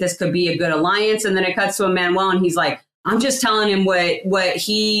work. I think this could be a good alliance. And then it cuts to Emmanuel, and he's like, I'm just telling him what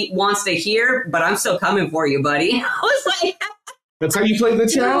he wants to hear, but I'm still coming for you, buddy. I was like, that's how you play the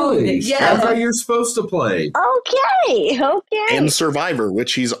challenge. Yeah. That's how you're supposed to play. Okay. And Survivor,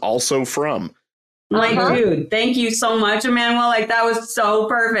 which he's also from. Like, dude, thank you so much, Emmanuel. Like, that was so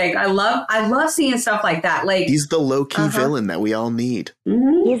perfect. I love seeing stuff like that. Like, he's the low-key villain that we all need.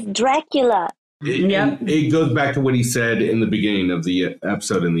 Mm-hmm. He's Dracula. It goes back to what he said in the beginning of the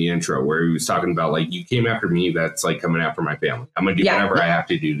episode in the intro, where he was talking about, like, you came after me, that's like coming after my family. I'm going to do whatever I have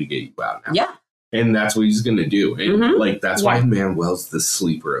to do to get you out now. Yeah. And that's what he's going to do. And like, that's why Manuel's the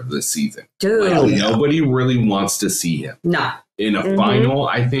sleeper of this season. Dude. Like, nobody really wants to see him. No. In a final,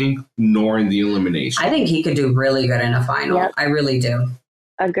 I think, nor in the elimination. I think he could do really good in a final. Yep. I really do.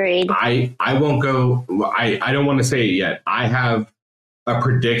 Agreed. I won't go. I don't want to say it yet. I have a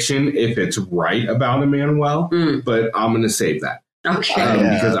prediction if it's right about Emmanuel, but I'm going to save that. Okay.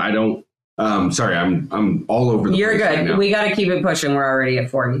 Because I don't. Sorry, I'm all over the You're place good. right now. We got to keep it pushing. We're already at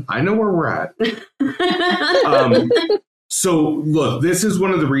 40. I know where we're at. So look, this is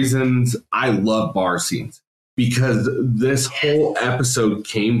one of the reasons I love bar scenes, because this whole episode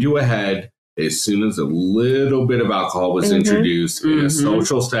came to a head as soon as a little bit of alcohol was introduced in a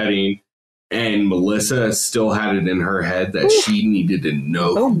social setting, and Melissa still had it in her head that she needed to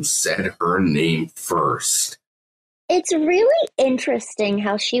know who said her name first. It's really interesting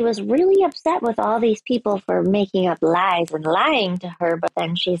how she was really upset with all these people for making up lies and lying to her, but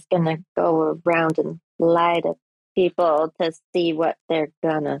then she's going to go around and lie to people to see what they're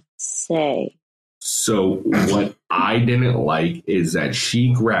going to say. So what I didn't like is that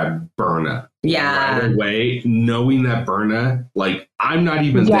she grabbed Berna right away, knowing that Berna, like, I'm not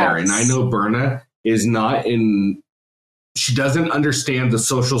even there. And I know Berna is not in, she doesn't understand the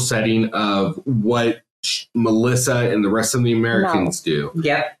social setting of what Melissa and the rest of the Americans do.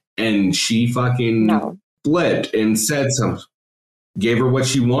 Yep. And she fucking flipped and said something. Gave her what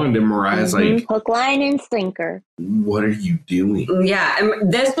she wanted, and Moriah's like, hook, line, and sinker. What are you doing? Yeah,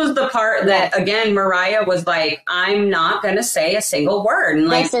 and this was the part that, again, Moriah was like, I'm not going to say a single word. And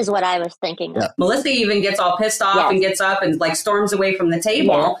like, this is what I was thinking of. Melissa even gets all pissed off and gets up and like storms away from the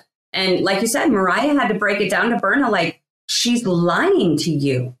table. And like you said, Moriah had to break it down to Berna, like, she's lying to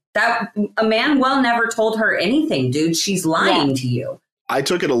you. That Emmanuel never told her anything, dude. She's lying to you. I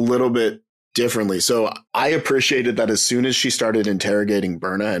took it a little bit differently. So I appreciated that as soon as she started interrogating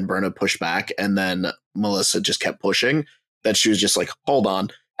Berna and Berna pushed back, and then Melissa just kept pushing, that she was just like, hold on,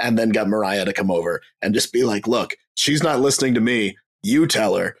 and then got Moriah to come over and just be like, look, she's not listening to me. You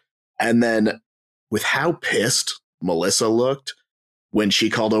tell her. And then with how pissed Melissa looked when she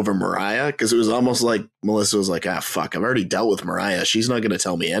called over Moriah, because it was almost like Melissa was like, fuck, I've already dealt with Moriah. She's not going to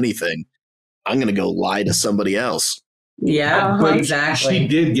tell me anything. I'm going to go lie to somebody else. Yeah, but exactly. She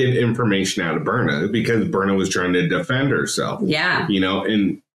did get information out of Berna because Berna was trying to defend herself. Yeah.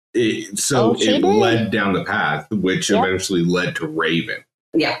 And it led down the path, which eventually led to Raven.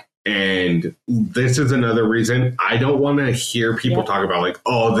 Yeah. And this is another reason I don't want to hear people talk about like,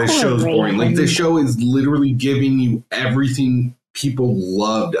 oh, this show's boring. Like, this show is literally giving you everything people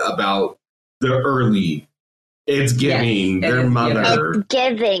loved about the early. It's giving their mother. It's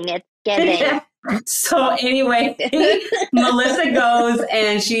giving. So anyway, Melissa goes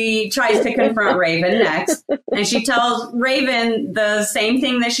and she tries to confront Raven next. And she tells Raven the same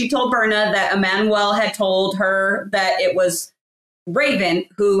thing that she told Berna, that Emmanuel had told her, that it was Raven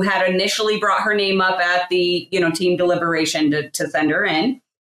who had initially brought her name up at the, team deliberation to send her in.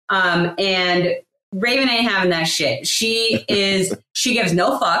 And Raven ain't having that shit. She gives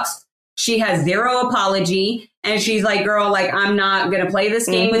no fucks. She has zero apology. And she's like, girl, like, I'm not going to play this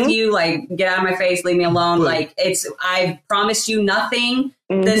game with you. Like, get out of my face. Leave me alone. But, like, I promised you nothing.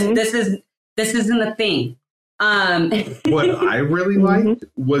 This isn't a thing. What I really liked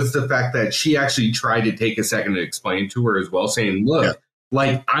was the fact that she actually tried to take a second to explain to her as well, saying, look,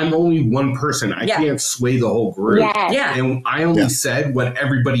 like, I'm only one person. I can't sway the whole group. Yeah. And I only said what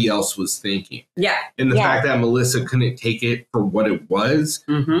everybody else was thinking. Yeah. And the fact that Melissa couldn't take it for what it was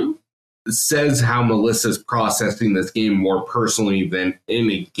says how Melissa's processing this game more personally than in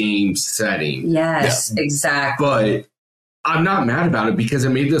a game setting. Yes, exactly. But I'm not mad about it because it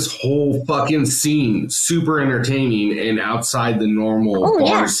made this whole fucking scene super entertaining and outside the normal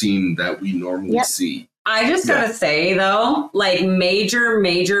bar scene that we normally see. I just gotta say, though, like,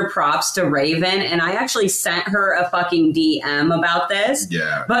 major props to Raven. And I actually sent her a fucking DM about this.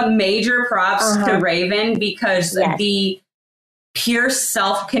 Yeah. But major props to Raven, because pure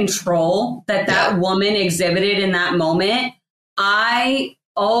self-control that woman exhibited in that moment, my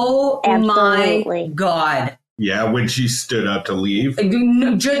God. Yeah, when she stood up to leave.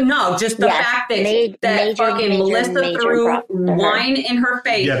 No, just the fact that fucking Melissa threw wine in her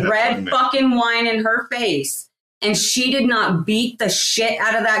face, red fucking wine in her face, and she did not beat the shit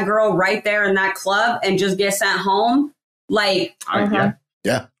out of that girl right there in that club and just get sent home. Like, the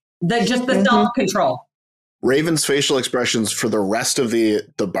self-control. Raven's facial expressions for the rest of the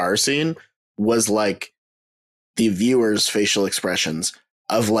bar scene was like the viewers' facial expressions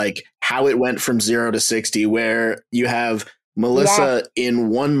of like how it went from 0 to 60, where you have Melissa in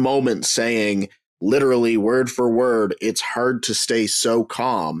one moment saying literally word for word, it's hard to stay so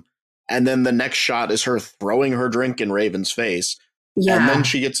calm. And then the next shot is her throwing her drink in Raven's face. Yeah. And then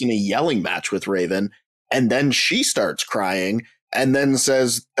she gets in a yelling match with Raven. And then she starts crying and then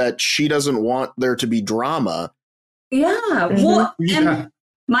says that she doesn't want there to be drama. Yeah. Well, and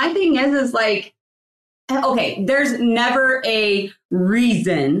my thing is like, okay, there's never a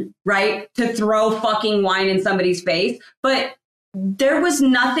reason, right, to throw fucking wine in somebody's face, but there was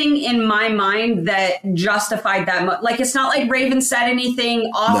nothing in my mind that justified that. Like, it's not like Raven said anything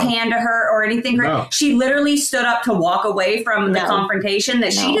offhand to her or anything. No. She literally stood up to walk away from the confrontation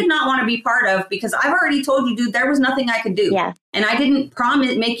that she did not want to be part of, because I've already told you, dude, there was nothing I could do. Yeah. And I didn't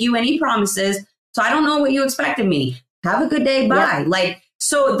make you any promises. So I don't know what you expect of me. Have a good day. Bye. Yeah. Like,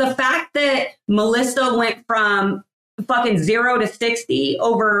 so the fact that Melissa went from fucking 0 to 60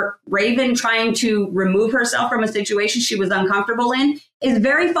 over Raven trying to remove herself from a situation she was uncomfortable in is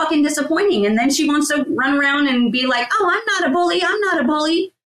very fucking disappointing. And then she wants to run around and be like, oh, I'm not a bully. I'm not a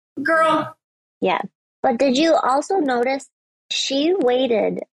bully. Girl. Yeah. But did you also notice she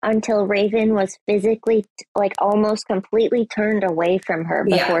waited until Raven was physically like almost completely turned away from her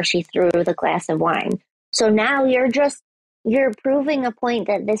before she threw the glass of wine? So now you're proving a point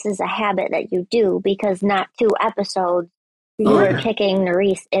that this is a habit that you do, because not 2 episodes you were kicking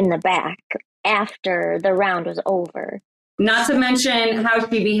Nerys in the back after the round was over. Not to mention how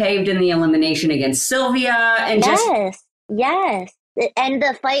she behaved in the elimination against Sylvia. And Yes. And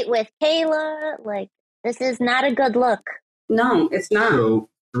the fight with Kayla, like, this is not a good look. No, it's not. So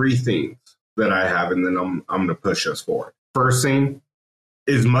 3 things that I have, and then I'm going to push us forward. First thing,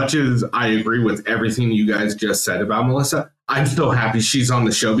 as much as I agree with everything you guys just said about Melissa, I'm still happy she's on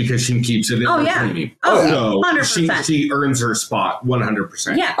the show because she keeps it entertaining. So 100%. She earns her spot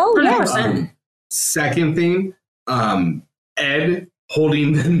 100%. Yeah. 100%. Second thing, Ed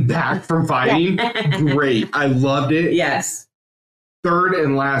holding them back from fighting. Great. I loved it. Yes. Third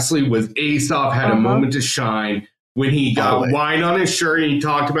and lastly was Aesop had a moment to shine when he got wine on his shirt and he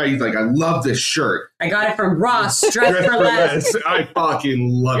talked about, he's like, I love this shirt. I got it from Ross, Dress for Less. I fucking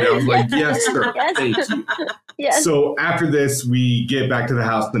love it. I was like, yes, sir. Thank you. Yes. So after this, we get back to the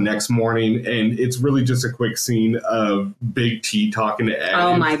house the next morning, and it's really just a quick scene of Big T talking to Ed.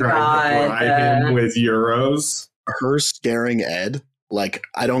 Oh my God. Bribe him with euros. Her scaring Ed, like,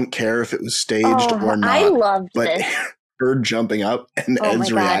 I don't care if it was staged or not. I loved this. Her jumping up and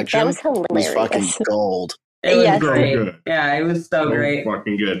Ed's reaction was fucking gold. It was so good. Yeah, it was so great.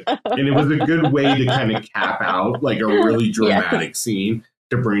 Fucking good. And it was a good way to kind of cap out like a really dramatic scene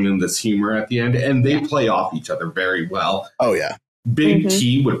to bring in this humor at the end. And they play off each other very well. Oh, yeah. Big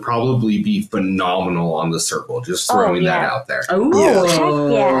T would probably be phenomenal on the circle. Just throwing that out there.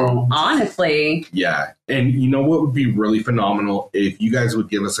 Oh, honestly. Yeah. And you know what would be really phenomenal? If you guys would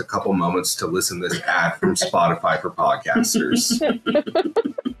give us a couple moments to listen to this ad from Spotify for podcasters.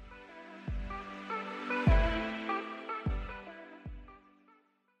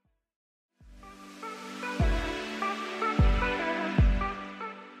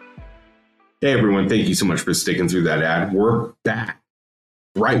 Hey, everyone. Thank you so much for sticking through that ad. We're back.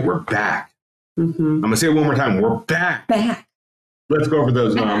 Right, we're back. I'm going to say it one more time. We're back. Let's go over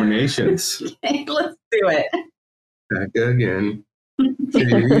those nominations. Let's do it. Back again.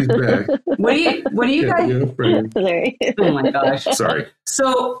 He's back. What do you guys... Sorry. Oh, my gosh. Sorry.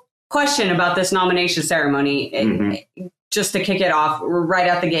 So, question about this nomination ceremony. Just to kick it off right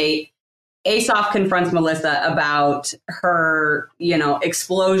out the gate. Aesop confronts Melissa about her,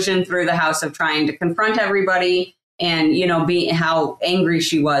 explosion through the house of trying to confront everybody and, how angry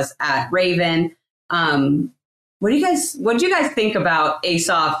she was at Raven. What did you guys think about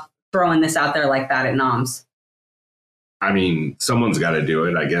Aesop throwing this out there like that at Noms? I mean, someone's got to do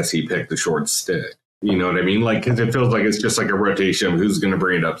it. I guess he picked the short stick. You know what I mean? Like, because it feels like it's just like a rotation of who's going to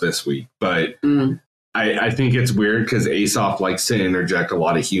bring it up this week. But I think it's weird because Aesop likes to interject a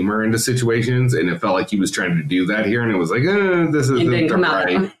lot of humor into situations, and it felt like he was trying to do that here, and it was like, this isn't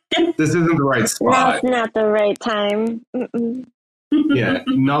the right spot. That's not the right time. Yeah,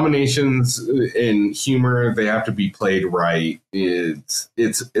 nominations in humor, they have to be played right. It's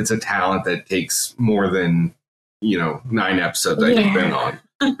a talent that takes more than 9 episodes that you've been on.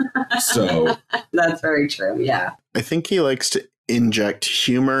 So that's very true. Yeah, I think he likes to inject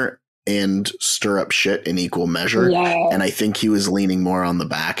humor and stir up shit in equal measure. Yeah. And I think he was leaning more on the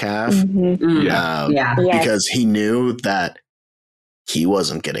back half. Because he knew that he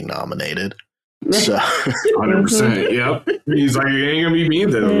wasn't getting nominated. So 100%. Yep. He's like, it ain't gonna be me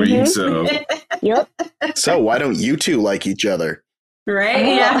this week. So Yep. So why don't you two like each other? Right?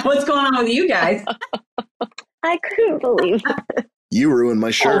 Yeah. What's going on with you guys? I couldn't believe it. You ruined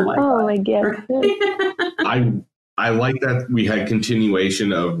my shirt. Oh my god. I like that we had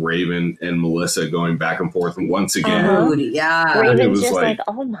continuation of Raven and Melissa going back and forth once again. Oh, yeah. Raven's just like,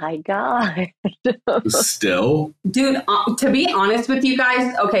 oh my god. Still? Dude, to be honest with you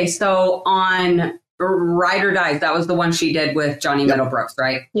guys, okay, so on Ride or Dies, that was the one she did with Johnny Middlebrooks,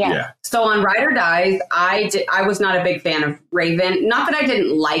 right? Yeah. So on Ride or Dies, I was not a big fan of Raven. Not that I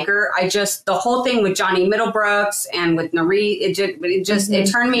didn't like her. I just, the whole thing with Johnny Middlebrooks and with Nari, it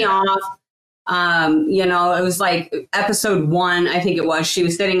turned me off. It was like episode 1, I think it was. She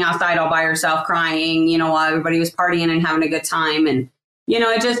was sitting outside all by herself crying, while everybody was partying and having a good time. And,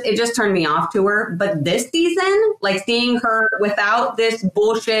 it just turned me off to her. But this season, like seeing her without this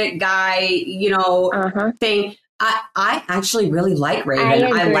bullshit guy, thing, I actually really like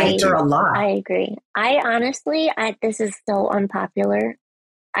Raven. I liked her a lot. I agree. I honestly, this is so unpopular.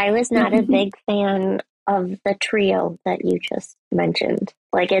 I was not a big fan of the trio that you just mentioned.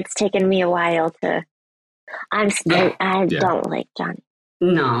 Like, it's taken me a while to. I don't like Johnny.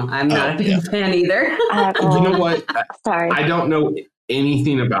 No, I'm not a big fan either. You know what? Sorry, I don't know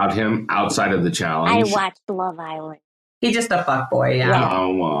anything about him outside of the challenge. I watched Love Island. He's just a fuckboy, yeah.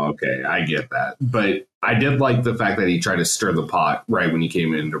 Oh, well, okay, I get that. But I did like the fact that he tried to stir the pot right when he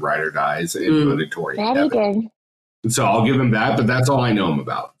came into Ride or Dies and voted Tori. That he did. So I'll give him that, but that's all I know him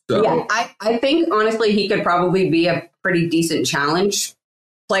about. So. Yeah, I think, honestly, he could probably be a pretty decent challenge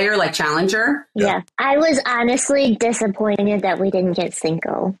player, like challenger. Yeah. I was honestly disappointed that we didn't get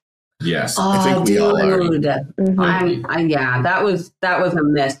Cinco. Yes, I think we all are. That was a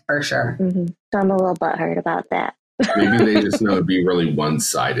miss for sure. Mm-hmm. So I'm a little butthurt about that. Maybe they just know to be really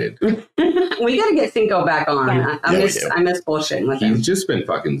one-sided. We got to get Cinco back on. Yeah. I miss bullshitting with him. He's just been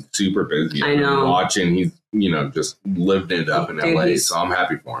fucking super busy. I know. Watching, he's just lived it up in LA, so I'm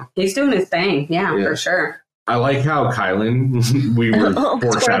happy for him. He's doing his thing, yeah. For sure. I like how Kylan, we were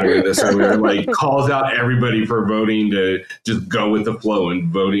foreshadowing this earlier, like calls out everybody for voting to just go with the flow and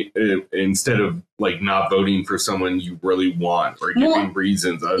voting instead of like not voting for someone you really want or giving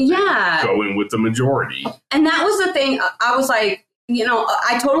reasons of going with the majority. And that was the thing. I was like,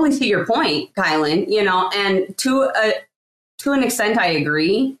 I totally see your point, Kylan, and to an extent, I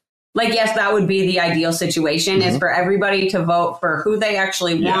agree. Like, yes, that would be the ideal situation is for everybody to vote for who they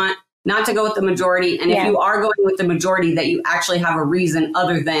actually want. Not to go with the majority. And if you are going with the majority, that you actually have a reason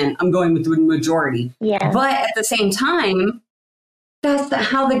other than I'm going with the majority. Yeah. But at the same time, that's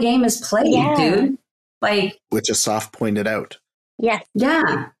how the game is played, dude. Like, which Asaf pointed out. Yes.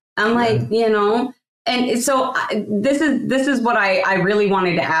 Yeah. I'm like, and so this is what I really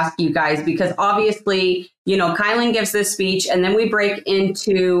wanted to ask you guys, because obviously, Kylan gives this speech and then we break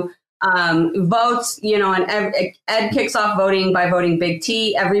into votes, and Ed kicks off voting by voting Big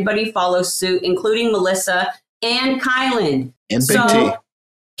T. Everybody follows suit, including Melissa and Kylan. And Big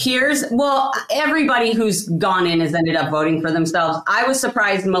T. Everybody who's gone in has ended up voting for themselves. I was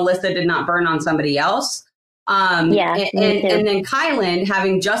surprised Melissa did not burn on somebody else. And then Kylan,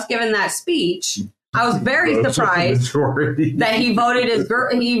 having just given that speech, I was very surprised that he voted his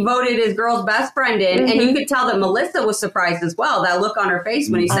girl's best friend in. And you could tell that Melissa was surprised as well. That look on her face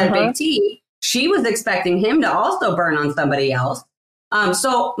when he said Big T, she was expecting him to also burn on somebody else.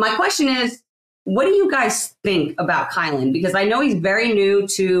 So my question is, what do you guys think about Kylan? Because I know he's very new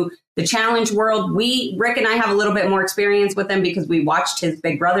to the challenge world. Rick and I have a little bit more experience with him because we watched his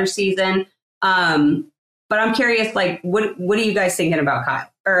Big Brother season. But I'm curious, like, what are you guys thinking about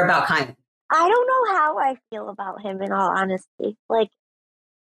Kylan? I don't know how I feel about him, in all honesty. Like,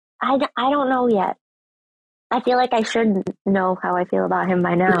 I don't know yet. I feel like I should know how I feel about him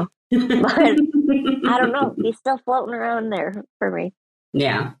by now. But I don't know. He's still floating around there for me.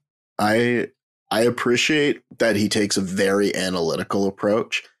 Yeah. I appreciate that he takes a very analytical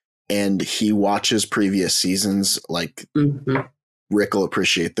approach and he watches previous seasons. Like, Rick will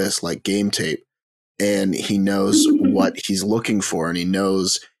appreciate this, like game tape. And he knows what he's looking for, and he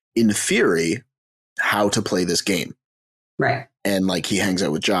knows, in theory, how to play this game. Right. And like he hangs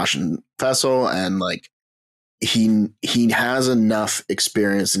out with Josh and Fessel, and like he has enough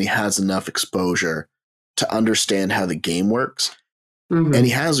experience and he has enough exposure to understand how the game works. Mm-hmm. And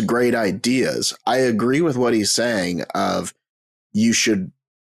he has great ideas. I agree with what he's saying of you should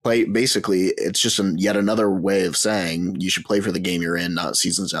play. Basically, it's just yet another way of saying you should play for the game you're in, not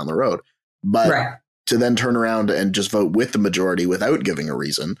seasons down the road. But to then turn around and just vote with the majority without giving a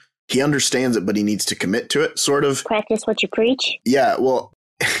reason, he understands it, but he needs to commit to it, sort of. Practice what you preach. Yeah, well,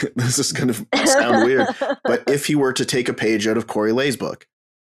 this is going to sound weird, but if he were to take a page out of Corey Lay's book,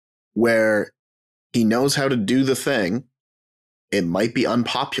 where he knows how to do the thing, it might be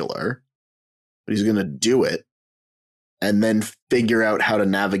unpopular, but he's going to do it and then figure out how to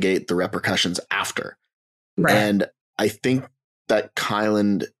navigate the repercussions after. Right. And I think that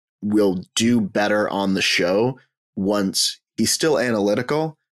Kyland will do better on the show once he's still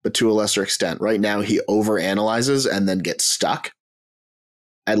analytical, but to a lesser extent. Right now, he overanalyzes and then gets stuck.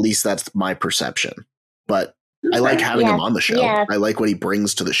 At least that's my perception. But I like having him on the show. Yeah. I like what he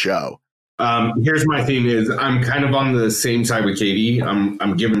brings to the show. Here's my thing is I'm kind of on the same side with Katie.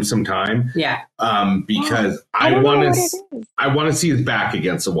 I'm giving him some time. Yeah. Because I want to see his back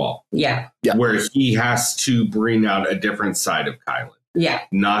against the wall. Yeah. Where he has to bring out a different side of Kyland. Yeah.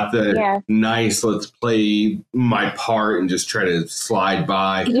 Not the nice, let's play my part and just try to slide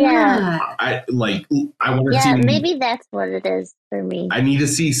by. Yeah. I want to see. Maybe that's what it is for me. I need to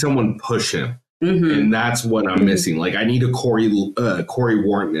see someone push him. Mm-hmm. And that's what I'm missing. Like I need a Corey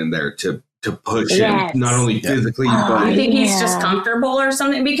Wharton in there to push him, not only physically, but I think he's just comfortable or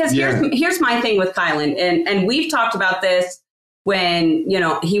something. Because here's my thing with Kyland, and we've talked about this when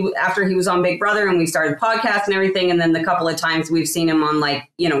after he was on Big Brother and we started the podcast and everything, and then the couple of times we've seen him on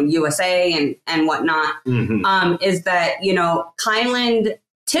USA and whatnot, is that Kyland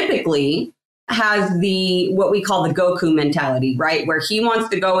typically has what we call the Goku mentality, right? Where he wants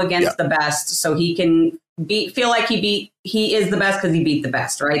to go against the best so he can feel like he is the best because he beat the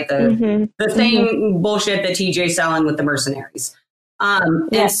best, right? The same bullshit that TJ's selling with the mercenaries.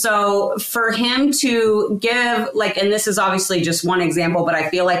 And so for him to give and this is obviously just one example, but I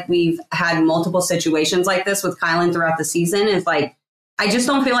feel like we've had multiple situations like this with Kyland throughout the season. Is I just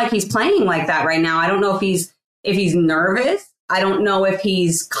don't feel like he's playing like that right now. I don't know if he's nervous. I don't know if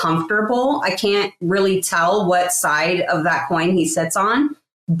he's comfortable. I can't really tell what side of that coin he sits on.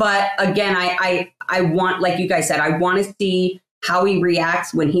 But again, I want, like you guys said, I want to see how he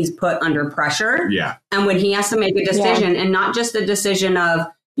reacts when he's put under pressure. Yeah. And when he has to make a decision and not just a decision of,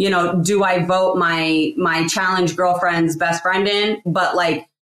 do I vote my challenge girlfriend's best friend in, but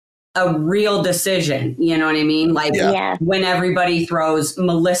a real decision, you know what I mean? When everybody throws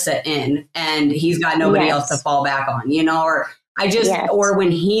Melissa in and he's got nobody else to fall back on, or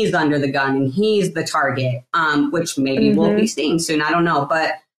when he's under the gun and he's the target, which maybe we'll be seeing soon. I don't know,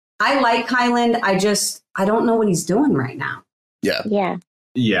 but I like Kyland. I don't know what he's doing right now. Yeah. Yeah.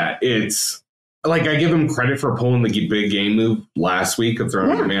 Yeah. It's I give him credit for pulling the big game move last week of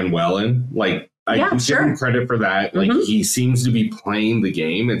throwing Manuel in. I give him credit for that. He seems to be playing the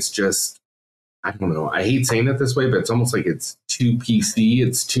game. It's just, I don't know. I hate saying it this way, but it's almost like it's too PC.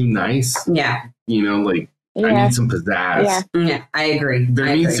 It's too nice. Yeah. I need some pizzazz. Yeah, I agree.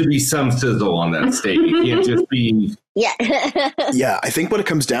 There needs to be some sizzle on that steak. It can't just be. Yeah. Yeah, I think what it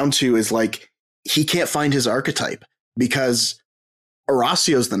comes down to is he can't find his archetype because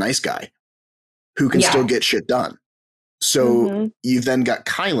Horacio's the nice guy who can still get shit done. So you've then got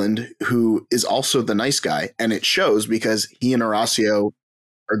Kyland, who is also the nice guy, and it shows because he and Horacio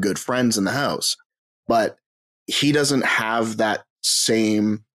are good friends in the house. But he doesn't have that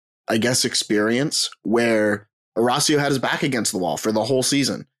same, I guess, experience where Horacio had his back against the wall for the whole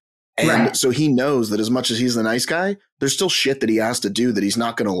season. And so he knows that as much as he's the nice guy, there's still shit that he has to do that he's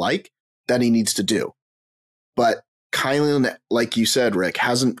not going to like, that he needs to do. But Kyland, like you said, Rick,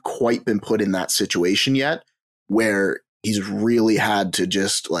 hasn't quite been put in that situation yet where he's really had to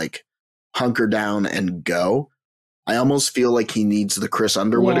just hunker down and go. I almost feel like he needs the Chris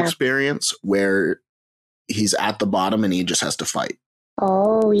Underwood experience where he's at the bottom and he just has to fight.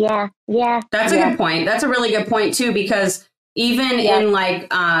 Oh, yeah. Yeah. That's a good point. That's a really good point, too, because even in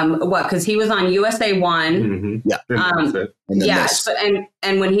because he was on USA 1.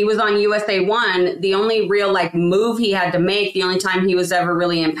 And when he was on USA 1, the only real move he had to make, the only time he was ever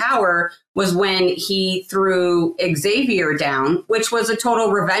really in power was when he threw Xavier down, which was a total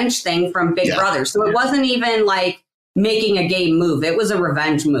revenge thing from Big Brother. So it wasn't even making a game move. It was a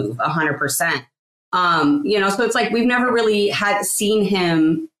revenge move, 100%. So it's we've never really seen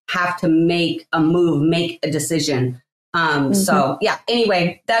him have to make a move, make a decision. So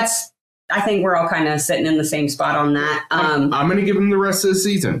anyway, I think we're all kind of sitting in the same spot on that. I'm going to give him the rest of the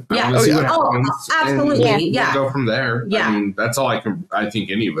season. Yeah. I'm see what happens, absolutely. And we'll go from there. Yeah. I mean, that's all I think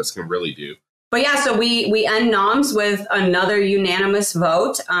any of us can really do. But yeah, so we end noms with another unanimous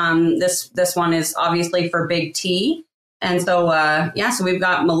vote. This one is obviously for Big T. And so, so we've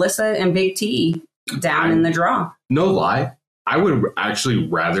got Melissa and Big T down in the draw. No lie. I would actually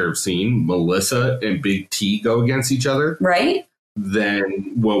rather have seen Melissa and Big T go against each other. Right.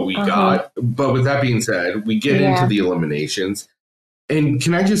 Than what we got. But with that being said, we get into the eliminations. And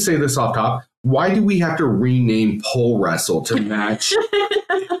can I just say this off top? Why do we have to rename pole wrestle to match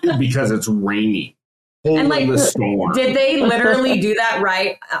because it's raining? And like, did they literally do that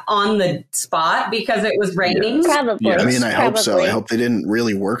right on the spot because it was raining? Yes. Probably. Yeah. I mean, I hope so. I hope they didn't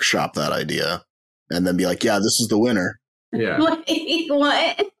really workshop that idea and then be like, yeah, this is the winner. Yeah. Like,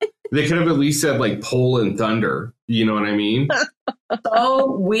 what? They could have at least said like pole and thunder. You know what I mean?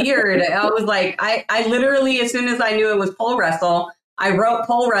 So weird. I was like, I literally, as soon as I knew it was pole wrestle, I wrote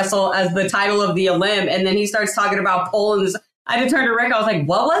pole wrestle as the title of the elim, and then he starts talking about pole, and I had to turn to Rick. I was like,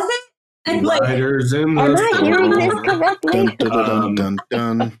 what was it? And Riders in the am I hearing this correctly? Dun, dun, dun,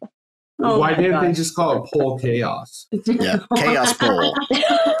 dun. Why didn't they just call it pole chaos? Yeah, chaos pole.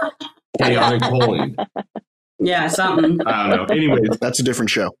 Chaotic polling. Yeah, something. I don't know. Anyways, that's a different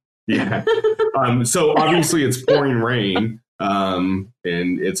show. Yeah. So obviously it's pouring rain. And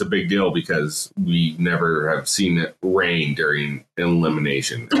it's a big deal because we never have seen it rain during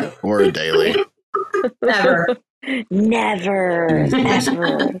elimination. Or a daily. Never. Never.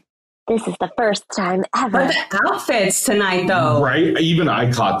 This is the first time ever. But the outfits tonight, though. Right? Even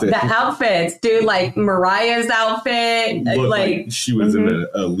I caught this. The outfits, dude, like Mariah's outfit. Looked like she was in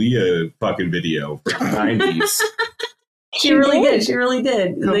a Aaliyah fucking video from the 90s. She really did. She really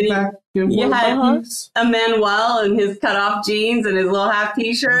did. And then you had Emmanuel and his cutoff jeans and his little half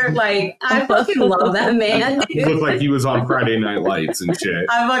t-shirt. Like, I fucking love that man. He looked like he was on Friday Night Lights and shit.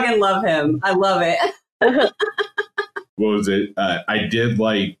 I fucking love him. I love it. What was it? I did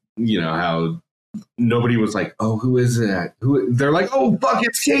like, how nobody was like, oh, who is that? They're like, oh, fuck,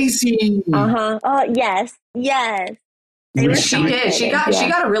 it's Casey. Oh, yes. She did. She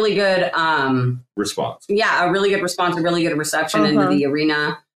got a really good response. Yeah, a really good response, a really good reception into the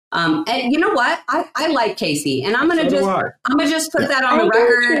arena. And you know what? I like Casey, and I'm gonna just put that on the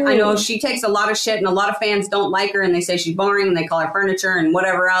record. I know she takes a lot of shit, and a lot of fans don't like her, and they say she's boring, and they call her furniture, and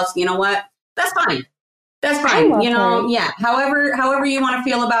whatever else. You know what? That's fine. That's fine. Yeah. However you want to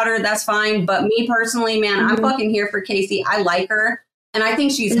feel about her, that's fine. But me personally, man, I'm fucking here for Casey. I like her, and I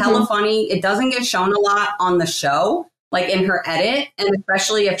think she's hella funny. It doesn't get shown a lot on the show, like in her edit, and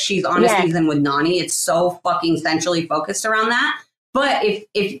especially if she's on a season with Nani, it's so fucking centrally focused around that. But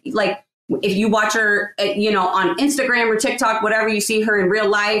if you watch her, on Instagram or TikTok, whatever, you see her in real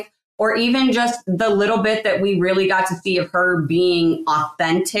life, or even just the little bit that we really got to see of her being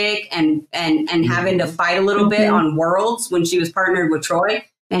authentic and having to fight a little bit on Worlds when she was partnered with Troy,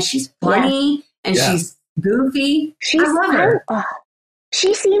 and she's funny and she's goofy. I love her.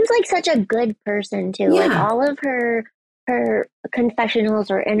 She seems like such a good person too. Yeah. Like all of her confessionals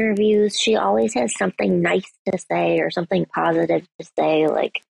or interviews, she always has something nice to say or something positive to say.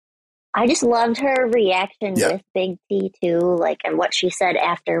 Like, I just loved her reaction with Big T too, like, and what she said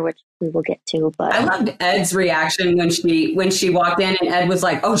after, which we will get to. But I loved Ed's reaction when she walked in, and Ed was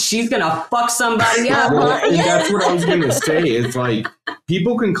like, "Oh, she's gonna fuck somebody up." And that's what I was gonna say. It's like,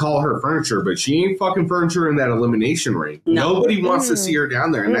 people can call her furniture, but she ain't fucking furniture in that elimination ring. No. Nobody wants to see her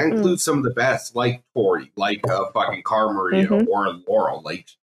down there, and that includes some of the best, like Tori, like fucking Cara Maria or Laurel. Like,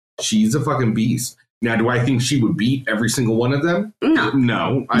 she's a fucking beast. Now, do I think she would beat every single one of them?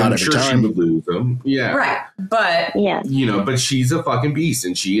 No. I'm sure she would lose them. Yeah. Right. But, but she's a fucking beast,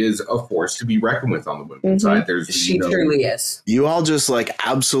 and she is a force to be reckoned with on the women's side. She truly is. You all just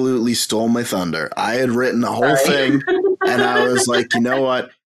absolutely stole my thunder. I had written a whole thing, and I was like, you know what?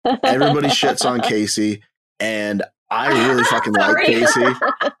 Everybody shits on Casey, and I really fucking like Casey.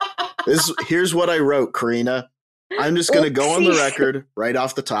 Here's what I wrote, Karina. I'm just going to go on the record right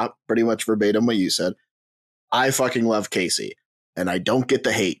off the top, pretty much verbatim what you said. I fucking love Casey, and I don't get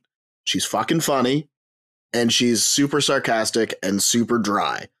the hate. She's fucking funny, and she's super sarcastic and super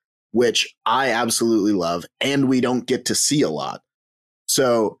dry, which I absolutely love, and we don't get to see a lot.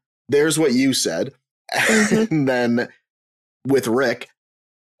 So there's what you said. And then with Rick,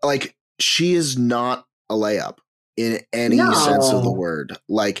 like, she is not a layup in any sense of the word.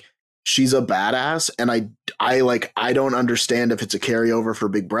 Like, she's a badass, and I don't understand if it's a carryover for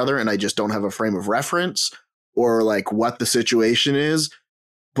Big Brother, and I just don't have a frame of reference or like what the situation is.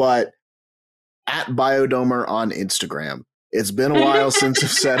 But at Biodomer on Instagram, it's been a while since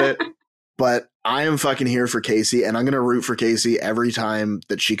I've said it. but I am fucking here for Casey, and I'm going to root for Casey every time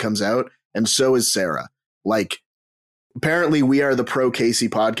that she comes out. And so is Sarah. Like, apparently we are the pro Casey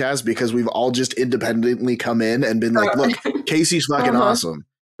podcast because we've all just independently come in and been like, look, Casey's fucking awesome.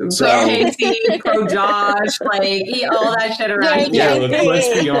 So Casey, pro Josh, like all that shit around. Yeah,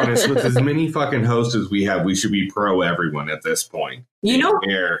 let's be honest. With as many fucking hosts as we have, we should be pro everyone at this point. You know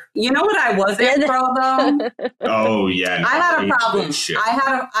what I wasn't pro though? Oh yeah, I had a problem.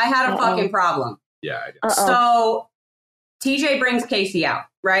 I had a fucking problem. Yeah. I did. So TJ brings Casey out,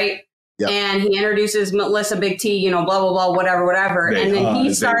 right? Yep. And he introduces Melissa Big T, blah, blah, blah, whatever. And then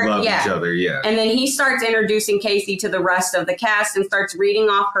he starts, each other, And then he starts introducing Casey to the rest of the cast and starts reading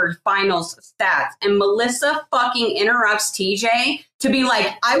off her finals stats. And Melissa fucking interrupts TJ to be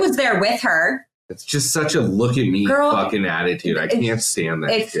like, I was there with her. It's just such a look at me fucking attitude. I can't stand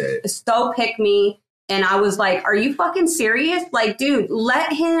that shit. It's so pick me. And I was like, are you fucking serious? Like, dude,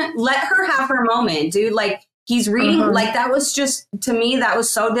 let her have her moment, dude. Like, he's reading, like, that was just, to me, that was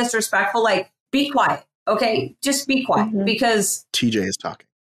so disrespectful. Like, be quiet, okay? Just be quiet, because... TJ is talking.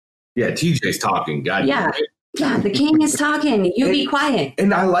 Yeah, TJ's talking. God yeah. Yeah, the king is talking. You be quiet.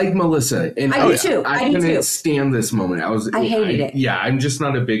 And I like Melissa. And I do too. I couldn't stand this moment. I hated it. Yeah, I'm just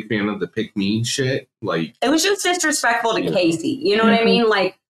not a big fan of the pick me shit. Like, it was just disrespectful to Casey. You know what I mean?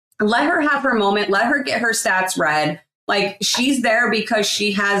 Like, let her have her moment. Let her get her stats read. Like, she's there because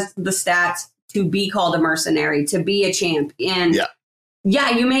she has the stats to be called a mercenary, to be a champ. And yeah,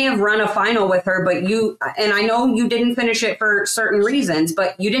 you may have run a final with her, but and I know you didn't finish it for certain reasons,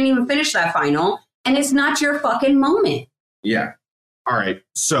 but you didn't even finish that final. And it's not your fucking moment. Yeah. All right.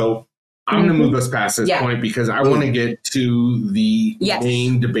 So I'm going to move us past this point because I want to get to the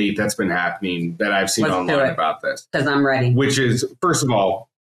main debate that's been happening that I've seen online about this. Because I'm ready. Which is, first of all,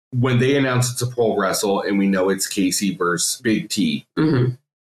 when they announce it's a pole wrestle and we know it's Casey versus Big T,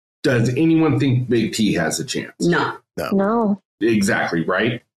 does anyone think Big T has a chance? No. Exactly,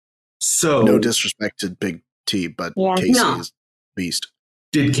 right? So no disrespect to Big T, but Casey is beast.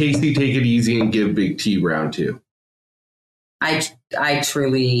 Did Casey take it easy and give Big T round 2? I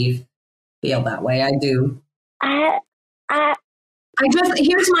truly feel that way. I do.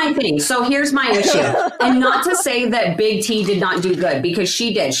 Here's my thing. So here's my issue. And not to say that Big T did not do good, because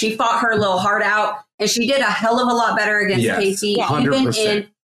she did. She fought her little heart out and she did a hell of a lot better against Casey. 100%.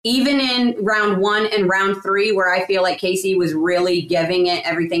 Even in round 1 and round 3, where I feel like Casey was really giving it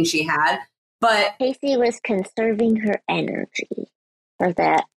everything she had. But Casey was conserving her energy for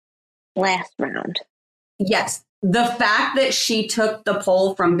that last round. Yes. The fact that she took the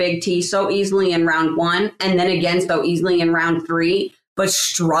pole from Big T so easily in round 1 and then again so easily in round 3, but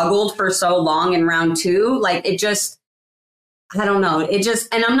struggled for so long in round 2, like, it just, I don't know. It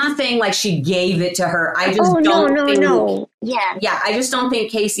just, and I'm not saying like she gave it to her. I just don't think. Yeah. I just don't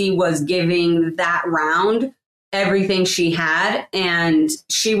think Casey was giving that round everything she had. And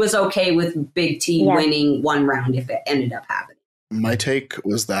she was okay with Big T winning one round if it ended up happening. My take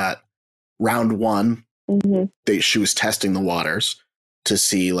was that round 1, she was testing the waters to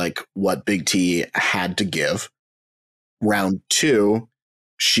see like what Big T had to give. Round 2,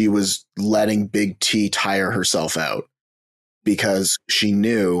 she was letting Big T tire herself out, because she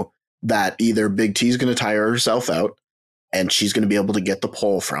knew that either Big T's going to tire herself out and she's going to be able to get the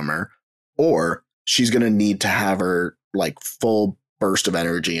pole from her, or she's going to need to have her like full burst of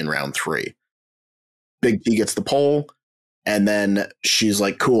energy in round 3. Big T gets the pole, and then she's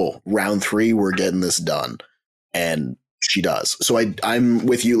like, cool, round 3, we're getting this done. And she does. So I'm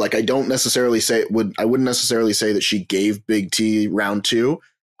with you. Like, I wouldn't necessarily say that she gave Big T round 2.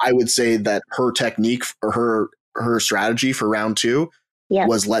 I would say that her technique or her strategy for round 2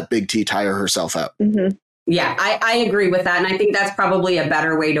 was let Big T tire herself out. Yeah, I agree with that. And I think that's probably a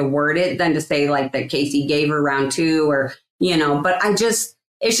better way to word it than to say like that Casey gave her round 2 or, but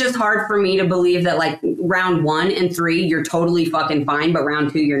it's just hard for me to believe that like round 1 and 3, you're totally fucking fine, but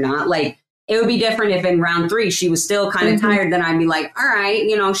round 2, you're not. Like, it would be different if in round 3, she was still kind of tired. Then I'd be like, all right,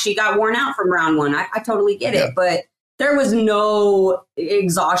 she got worn out from round 1. I totally get it. But there was no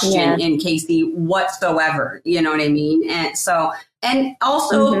exhaustion in Casey whatsoever. You know what I mean? And so, and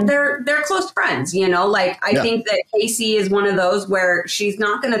also they're close friends, like I think that Casey is one of those where she's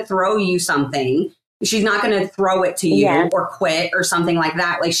not going to throw you something. She's not going to throw it to you or quit or something like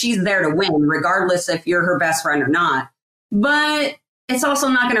that. Like, she's there to win regardless if you're her best friend or not. But it's also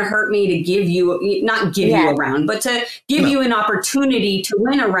not going to hurt me to give you a round, but to give you an opportunity to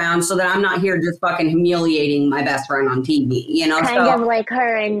win a round so that I'm not here just fucking humiliating my best friend on TV, Kind of like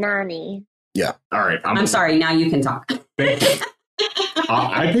her and Nani. Yeah. All right. I'm sorry. Now you can talk. Thank you.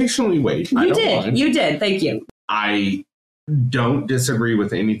 I patiently wait. You did. Thank you. I don't disagree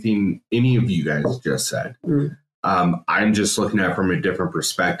with anything any of you guys just said. I'm just looking at it from a different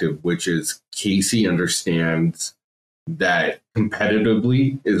perspective, which is Casey understands that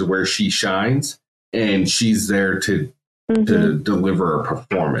competitively is where she shines, and she's there to deliver a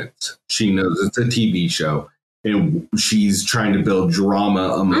performance. She knows it's a TV show, and she's trying to build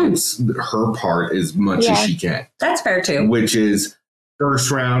drama amongst her part as much as she can. That's fair too. Which is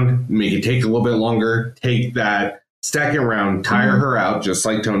first round, make it take a little bit longer, take that second round, tire her out, just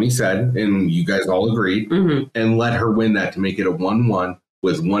like Tony said, and you guys all agreed, and let her win that to make it a 1-1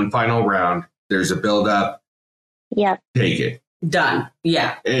 with one final round. There's a build up. Yep. Take it. Done.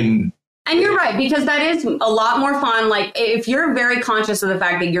 Yeah. And you're right, because that is a lot more fun. Like, if you're very conscious of the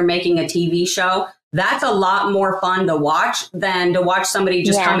fact that you're making a TV show, that's a lot more fun to watch than to watch somebody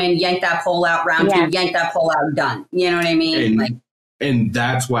just come in, yank that pole out, round two, yank that pole out, done. You know what I mean? And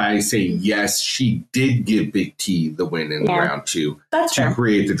that's why I say, yes, she did give Big T the win in round two to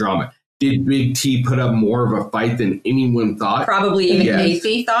create the drama. Did Big T put up more of a fight than anyone thought? Probably even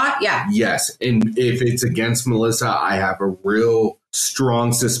Casey thought, Yes, and if it's against Melissa, I have a real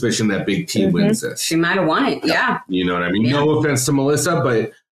strong suspicion that Big T wins this. She might have won it, You know what I mean? No offense to Melissa,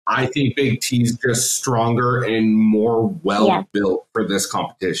 but I think Big T's just stronger and more well-built for this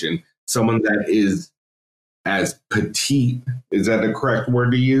competition. Someone that is as petite, is that the correct word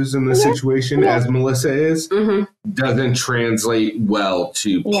to use in this situation, as Melissa is, doesn't translate well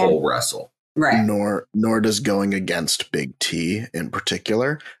to pole wrestle. Right. Nor does going against Big T in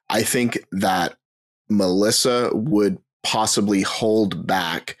particular. I think that Melissa would possibly hold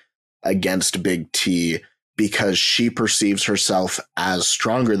back against Big T because she perceives herself as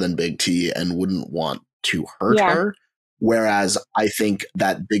stronger than Big T and wouldn't want to hurt her. Whereas I think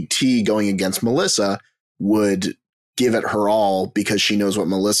that Big T going against Melissa would give it her all because she knows what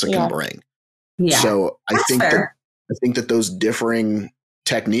Melissa can bring. So I think that those differing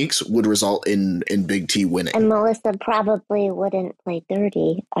techniques would result in Big T winning. And Melissa probably wouldn't play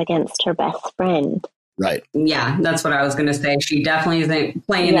dirty against her best friend. Right. Yeah, that's what I was going to say. She definitely isn't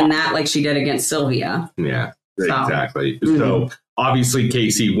playing in that like she did against Sylvia. Yeah, exactly. So obviously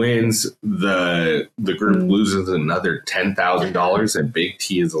Casey wins. The group loses another $10,000 and Big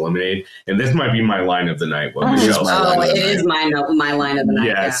T is eliminated. And this might be my line of the night. What Michelle said. It is my line of the night.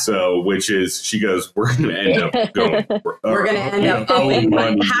 Yeah, so which is she goes, we're going to end up going. We're going to end up owing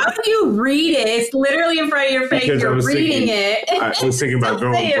money. How do you read it? It's literally in front of your face. Because you're reading it. I was thinking about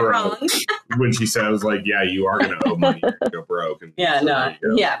going broke. When she said, I was like, yeah, you are going to owe money. You're going to go broke. And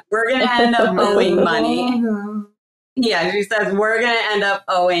we're going to end up owing money. Yeah, she says, we're going to end up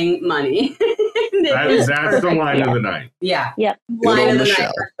owing money. That's the line of the night. Yeah. Yep. Line of the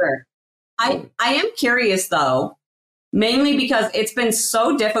night for sure. I am curious, though, mainly because it's been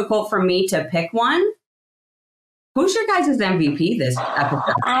so difficult for me to pick one. Who's your guys' MVP this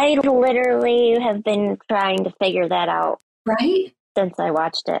episode? I literally have been trying to figure that out. Right? Since I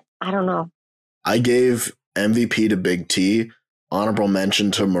watched it. I don't know. I gave MVP to Big T, honorable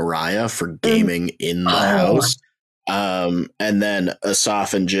mention to Moriah for gaming in the house. And then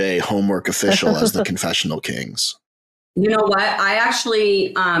Asaf and Jay, homework official as the Confessional Kings. You know what? I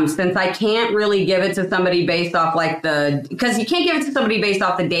actually, since I can't really give it to somebody based off because you can't give it to somebody based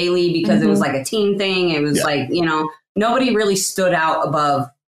off the daily because it was like a team thing. It was like, nobody really stood out above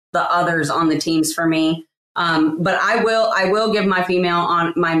the others on the teams for me. But I will give my female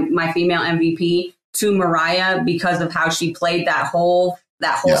MVP to Moriah because of how she played that whole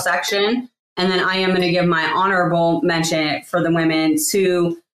section. And then I am going to give my honorable mention for the women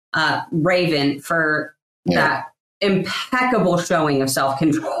to Raven for that impeccable showing of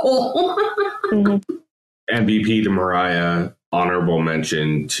self-control. MVP to Moriah, honorable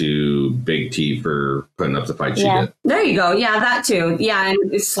mention to Big T for putting up the fight she did. There you go. Yeah, that too. Yeah,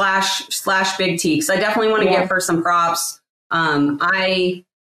 and slash Big T, because I definitely want to give her some props. I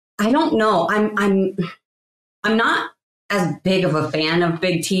don't know. I'm not as big of a fan of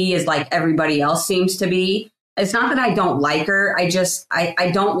Big T as like everybody else seems to be. It's not that I don't like her. I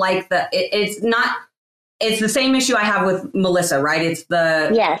don't like it's the same issue I have with Melissa, right? It's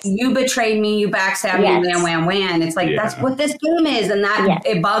you betrayed me, you backstabbed me, wham. It's like, that's what this game is. And that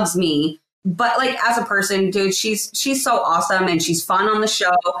it bugs me. But like, as a person, dude, she's so awesome and she's fun on the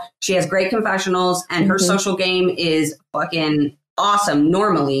show. She has great confessionals and her social game is fucking awesome.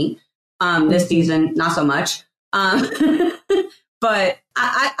 Normally, this season, not so much. But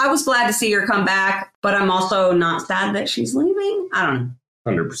I was glad to see her come back, but I'm also not sad that she's leaving. I don't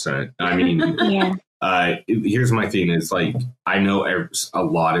know. 100%. I mean, here's my thing is like, I know a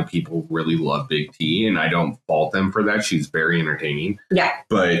lot of people really love Big T and I don't fault them for that. She's very entertaining. Yeah.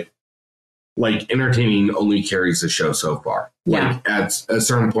 But like entertaining only carries the show so far. Yeah. Like at a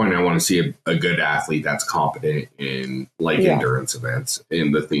certain point, I want to see a good athlete that's competent in like endurance events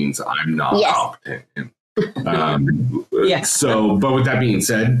in the things I'm not competent in. So, but with that being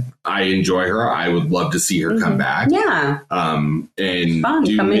said, I enjoy her. I would love to see her come back. Yeah. And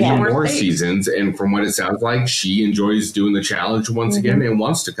do many more seasons. And from what it sounds like, she enjoys doing the challenge once again and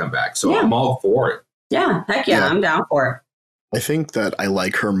wants to come back. So I'm all for it. Yeah. Heck yeah. I'm down for it. I think that I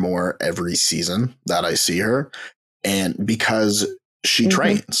like her more every season that I see her. And because she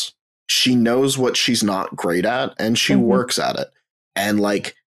trains, she knows what she's not great at and she works at it. And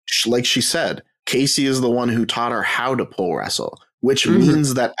like she said, Casey is the one who taught her how to pole wrestle, which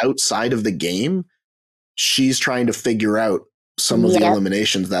means that outside of the game, she's trying to figure out some of the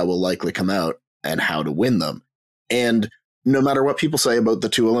eliminations that will likely come out and how to win them. And no matter what people say about the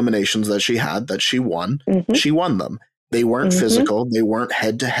 2 eliminations that she had, that she won them. They weren't physical. They weren't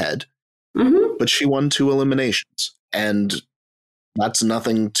head to head, but she won 2 eliminations. And that's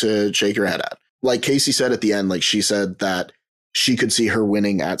nothing to shake your head at. Like Casey said at the end, like she said that she could see her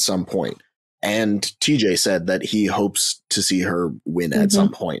winning at some point. And TJ said that he hopes to see her win at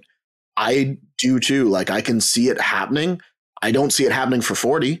some point. I do too. Like I can see it happening. I don't see it happening for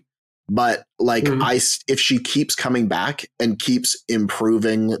 40, but like if she keeps coming back and keeps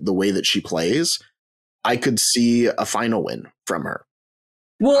improving the way that she plays, I could see a final win from her.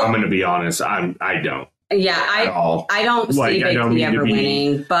 Well, I'm going to be honest. I don't. Yeah, I don't see Big T ever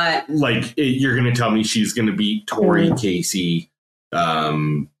winning, but like you're going to tell me she's going to beat Tori, Casey,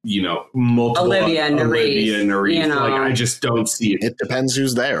 multiple Olivia Nerys. You know. Like I just don't see it. It depends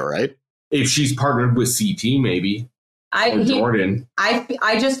who's there, right? If she's partnered with CT, maybe. Jordan.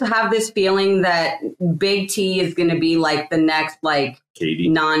 I just have this feeling that Big T is going to be like the next like Katie,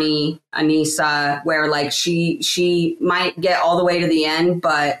 Nani, Anissa, where like she might get all the way to the end,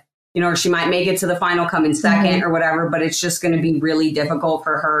 but or she might make it to the final, come in second or whatever. But it's just going to be really difficult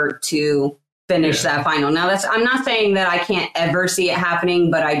for her to finish that final. Now I'm not saying that I can't ever see it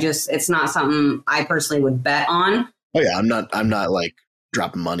happening, but it's not something I personally would bet on. Oh yeah, I'm not like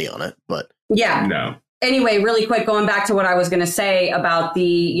dropping money on it, but no. Anyway, really quick, going back to what I was going to say about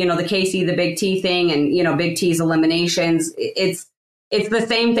the, the Casey, the Big T thing and, Big T's eliminations. It's the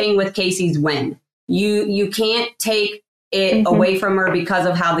same thing with Casey's win. You can't take it away from her because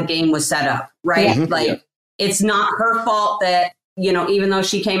of how the game was set up, right? It's not her fault that, even though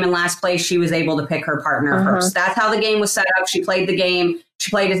she came in last place, she was able to pick her partner first. That's how the game was set up. She played the game. She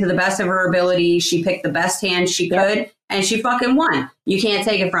played it to the best of her ability. She picked the best hand she could, and she fucking won. You can't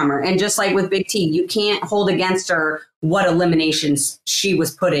take it from her. And just like with Big T, you can't hold against her what eliminations she was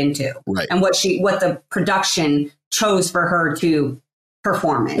put into and what the production chose for her to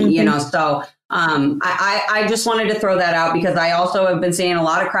perform in, So I just wanted to throw that out because I also have been saying a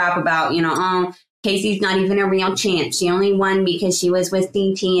lot of crap about, Casey's not even a real champ. She only won because she was with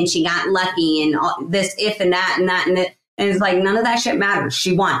CT and she got lucky and all this if and that and that and it. And it's like, none of that shit matters.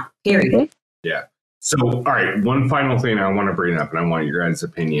 She won, period. Yeah. So, all right, one final thing I want to bring up, and I want your guys'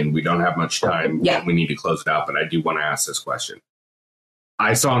 opinion. We don't have much time. Yeah. We need to close it out, but I do want to ask this question.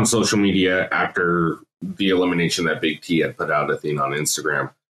 I saw on social media after the elimination that Big T had put out a thing on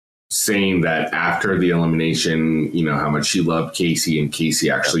Instagram saying that after the elimination, how much she loved Casey, and Casey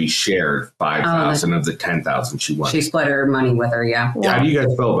actually shared 5,000 of the 10,000 she won. She split her money with her, yeah. How do you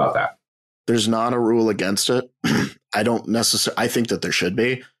guys feel about that? There's not a rule against it. I don't necessarily. I think that there should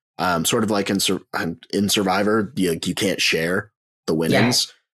be. Sort of like in Survivor, you can't share the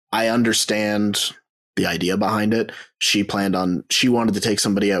winnings. Yeah. I understand the idea behind it. She wanted to take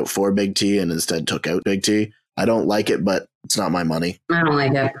somebody out for Big T and instead took out Big T. I don't like it, but it's not my money. I don't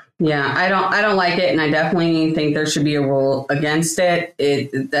like it. Yeah, I don't like it, and I definitely think there should be a rule against it.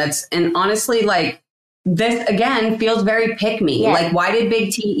 And honestly, like, this again feels very pick me. Yeah. Like, why did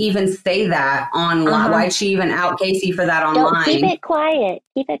Big T even say that online? Why'd she even out Casey for that online? Keep it quiet.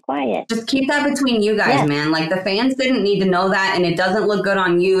 Keep it quiet. Just keep that between you guys, man. Like, the fans didn't need to know that, and it doesn't look good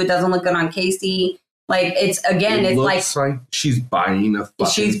on you. It doesn't look good on Casey. Like, it's looks like she's buying a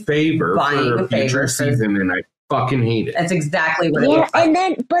fucking favor for a future season, and I fucking hate it. That's exactly what it looks like.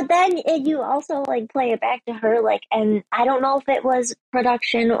 And then you also like play it back to her, like, and I don't know if it was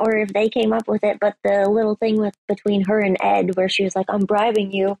production or if they came up with it, but the little thing between her and Ed where she was like, "I'm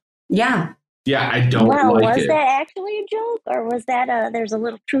bribing you." Yeah. Yeah, I don't like it. Was that actually a joke, or was that there's a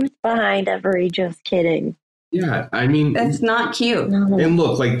little truth behind every just kidding? Yeah, I mean, that's not cute. No. And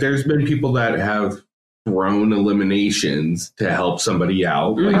look, like, there's been people that have thrown eliminations to help somebody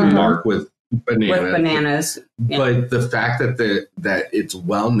out, like Mark with bananas. Yeah. But the fact that it's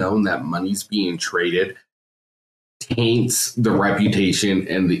well known that money's being traded, taints the reputation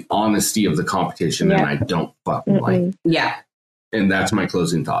and the honesty of the competition, and I don't fucking like. Yeah. And that's my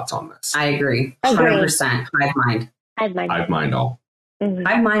closing thoughts on this. I agree. 100%. Hive mind. Hive mind all.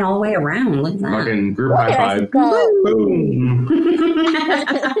 Hive mind all the way around. Look at that. Fucking group high five. Boom.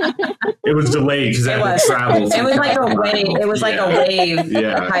 It was delayed because I had to travel. It was like a wave. It was like a wave.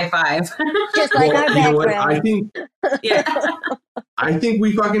 High five. Just like our background. I think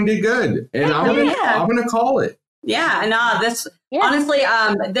we fucking did good, and I'm gonna call it. Yeah, no, honestly,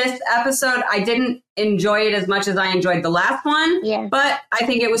 this episode, I didn't enjoy it as much as I enjoyed the last one. Yeah. But I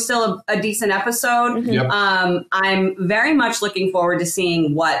think it was still a decent episode. Yep. I'm very much looking forward to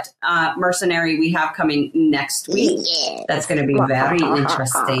seeing what mercenary we have coming next week. Yeah. That's going to be very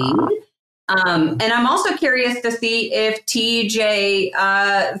interesting. And I'm also curious to see if TJ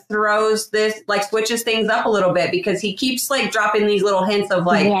throws this, like switches things up a little bit, because he keeps like dropping these little hints of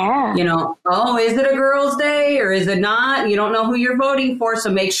like, you know, oh, is it a girl's day or is it not? You don't know who you're voting for, so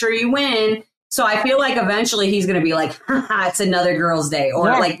make sure you win. So I feel like eventually he's going to be like, it's another girl's day, or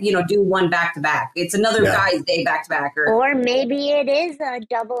like, you know, do one back to back. It's another guy's day back to back. Or maybe it is a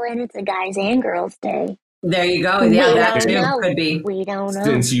double and it's a guys and girls day. There you go. Yeah, that too could be. We don't know.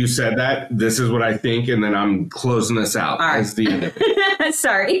 Since you said that, this is what I think, and then I'm closing this out. All right. As the end of it.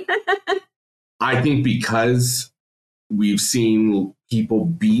 Sorry. I think because we've seen people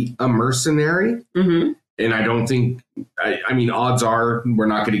beat a mercenary, and I don't think, I mean, odds are we're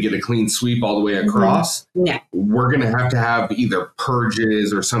not going to get a clean sweep all the way across. Yeah. We're going to have either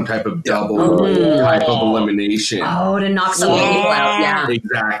purges or some type of double type of elimination. Oh, to knock some people out. Yeah.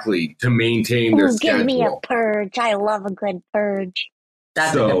 Exactly. To maintain their schedule. Give me a purge. I love a good purge.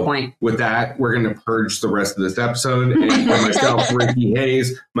 That's a good point. With that, we're going to purge the rest of this episode. And for myself, Ricky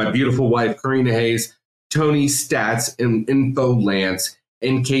Hayes, my beautiful wife, Karina Hayes, Tony Stats and Info Lance,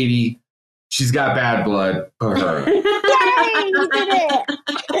 and Katie, she's got bad blood. Put her. Yay, you did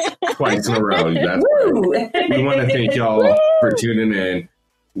it. Twice in a row. That's right. We want to thank y'all for tuning in.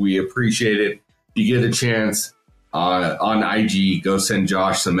 We appreciate it. If you get a chance on IG, go send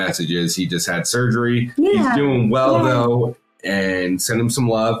Josh some messages. He just had surgery. Yeah. He's doing well, though, and send him some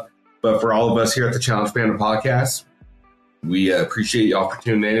love. But for all of us here at the Challenge Panda Podcast, we appreciate y'all for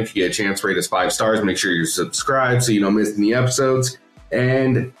tuning in. If you get a chance, rate us 5 stars. Make sure you're subscribed so you don't miss any episodes.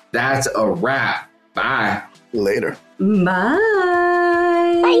 And that's a wrap. Bye. Later. Bye.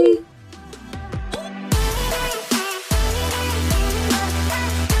 Bye.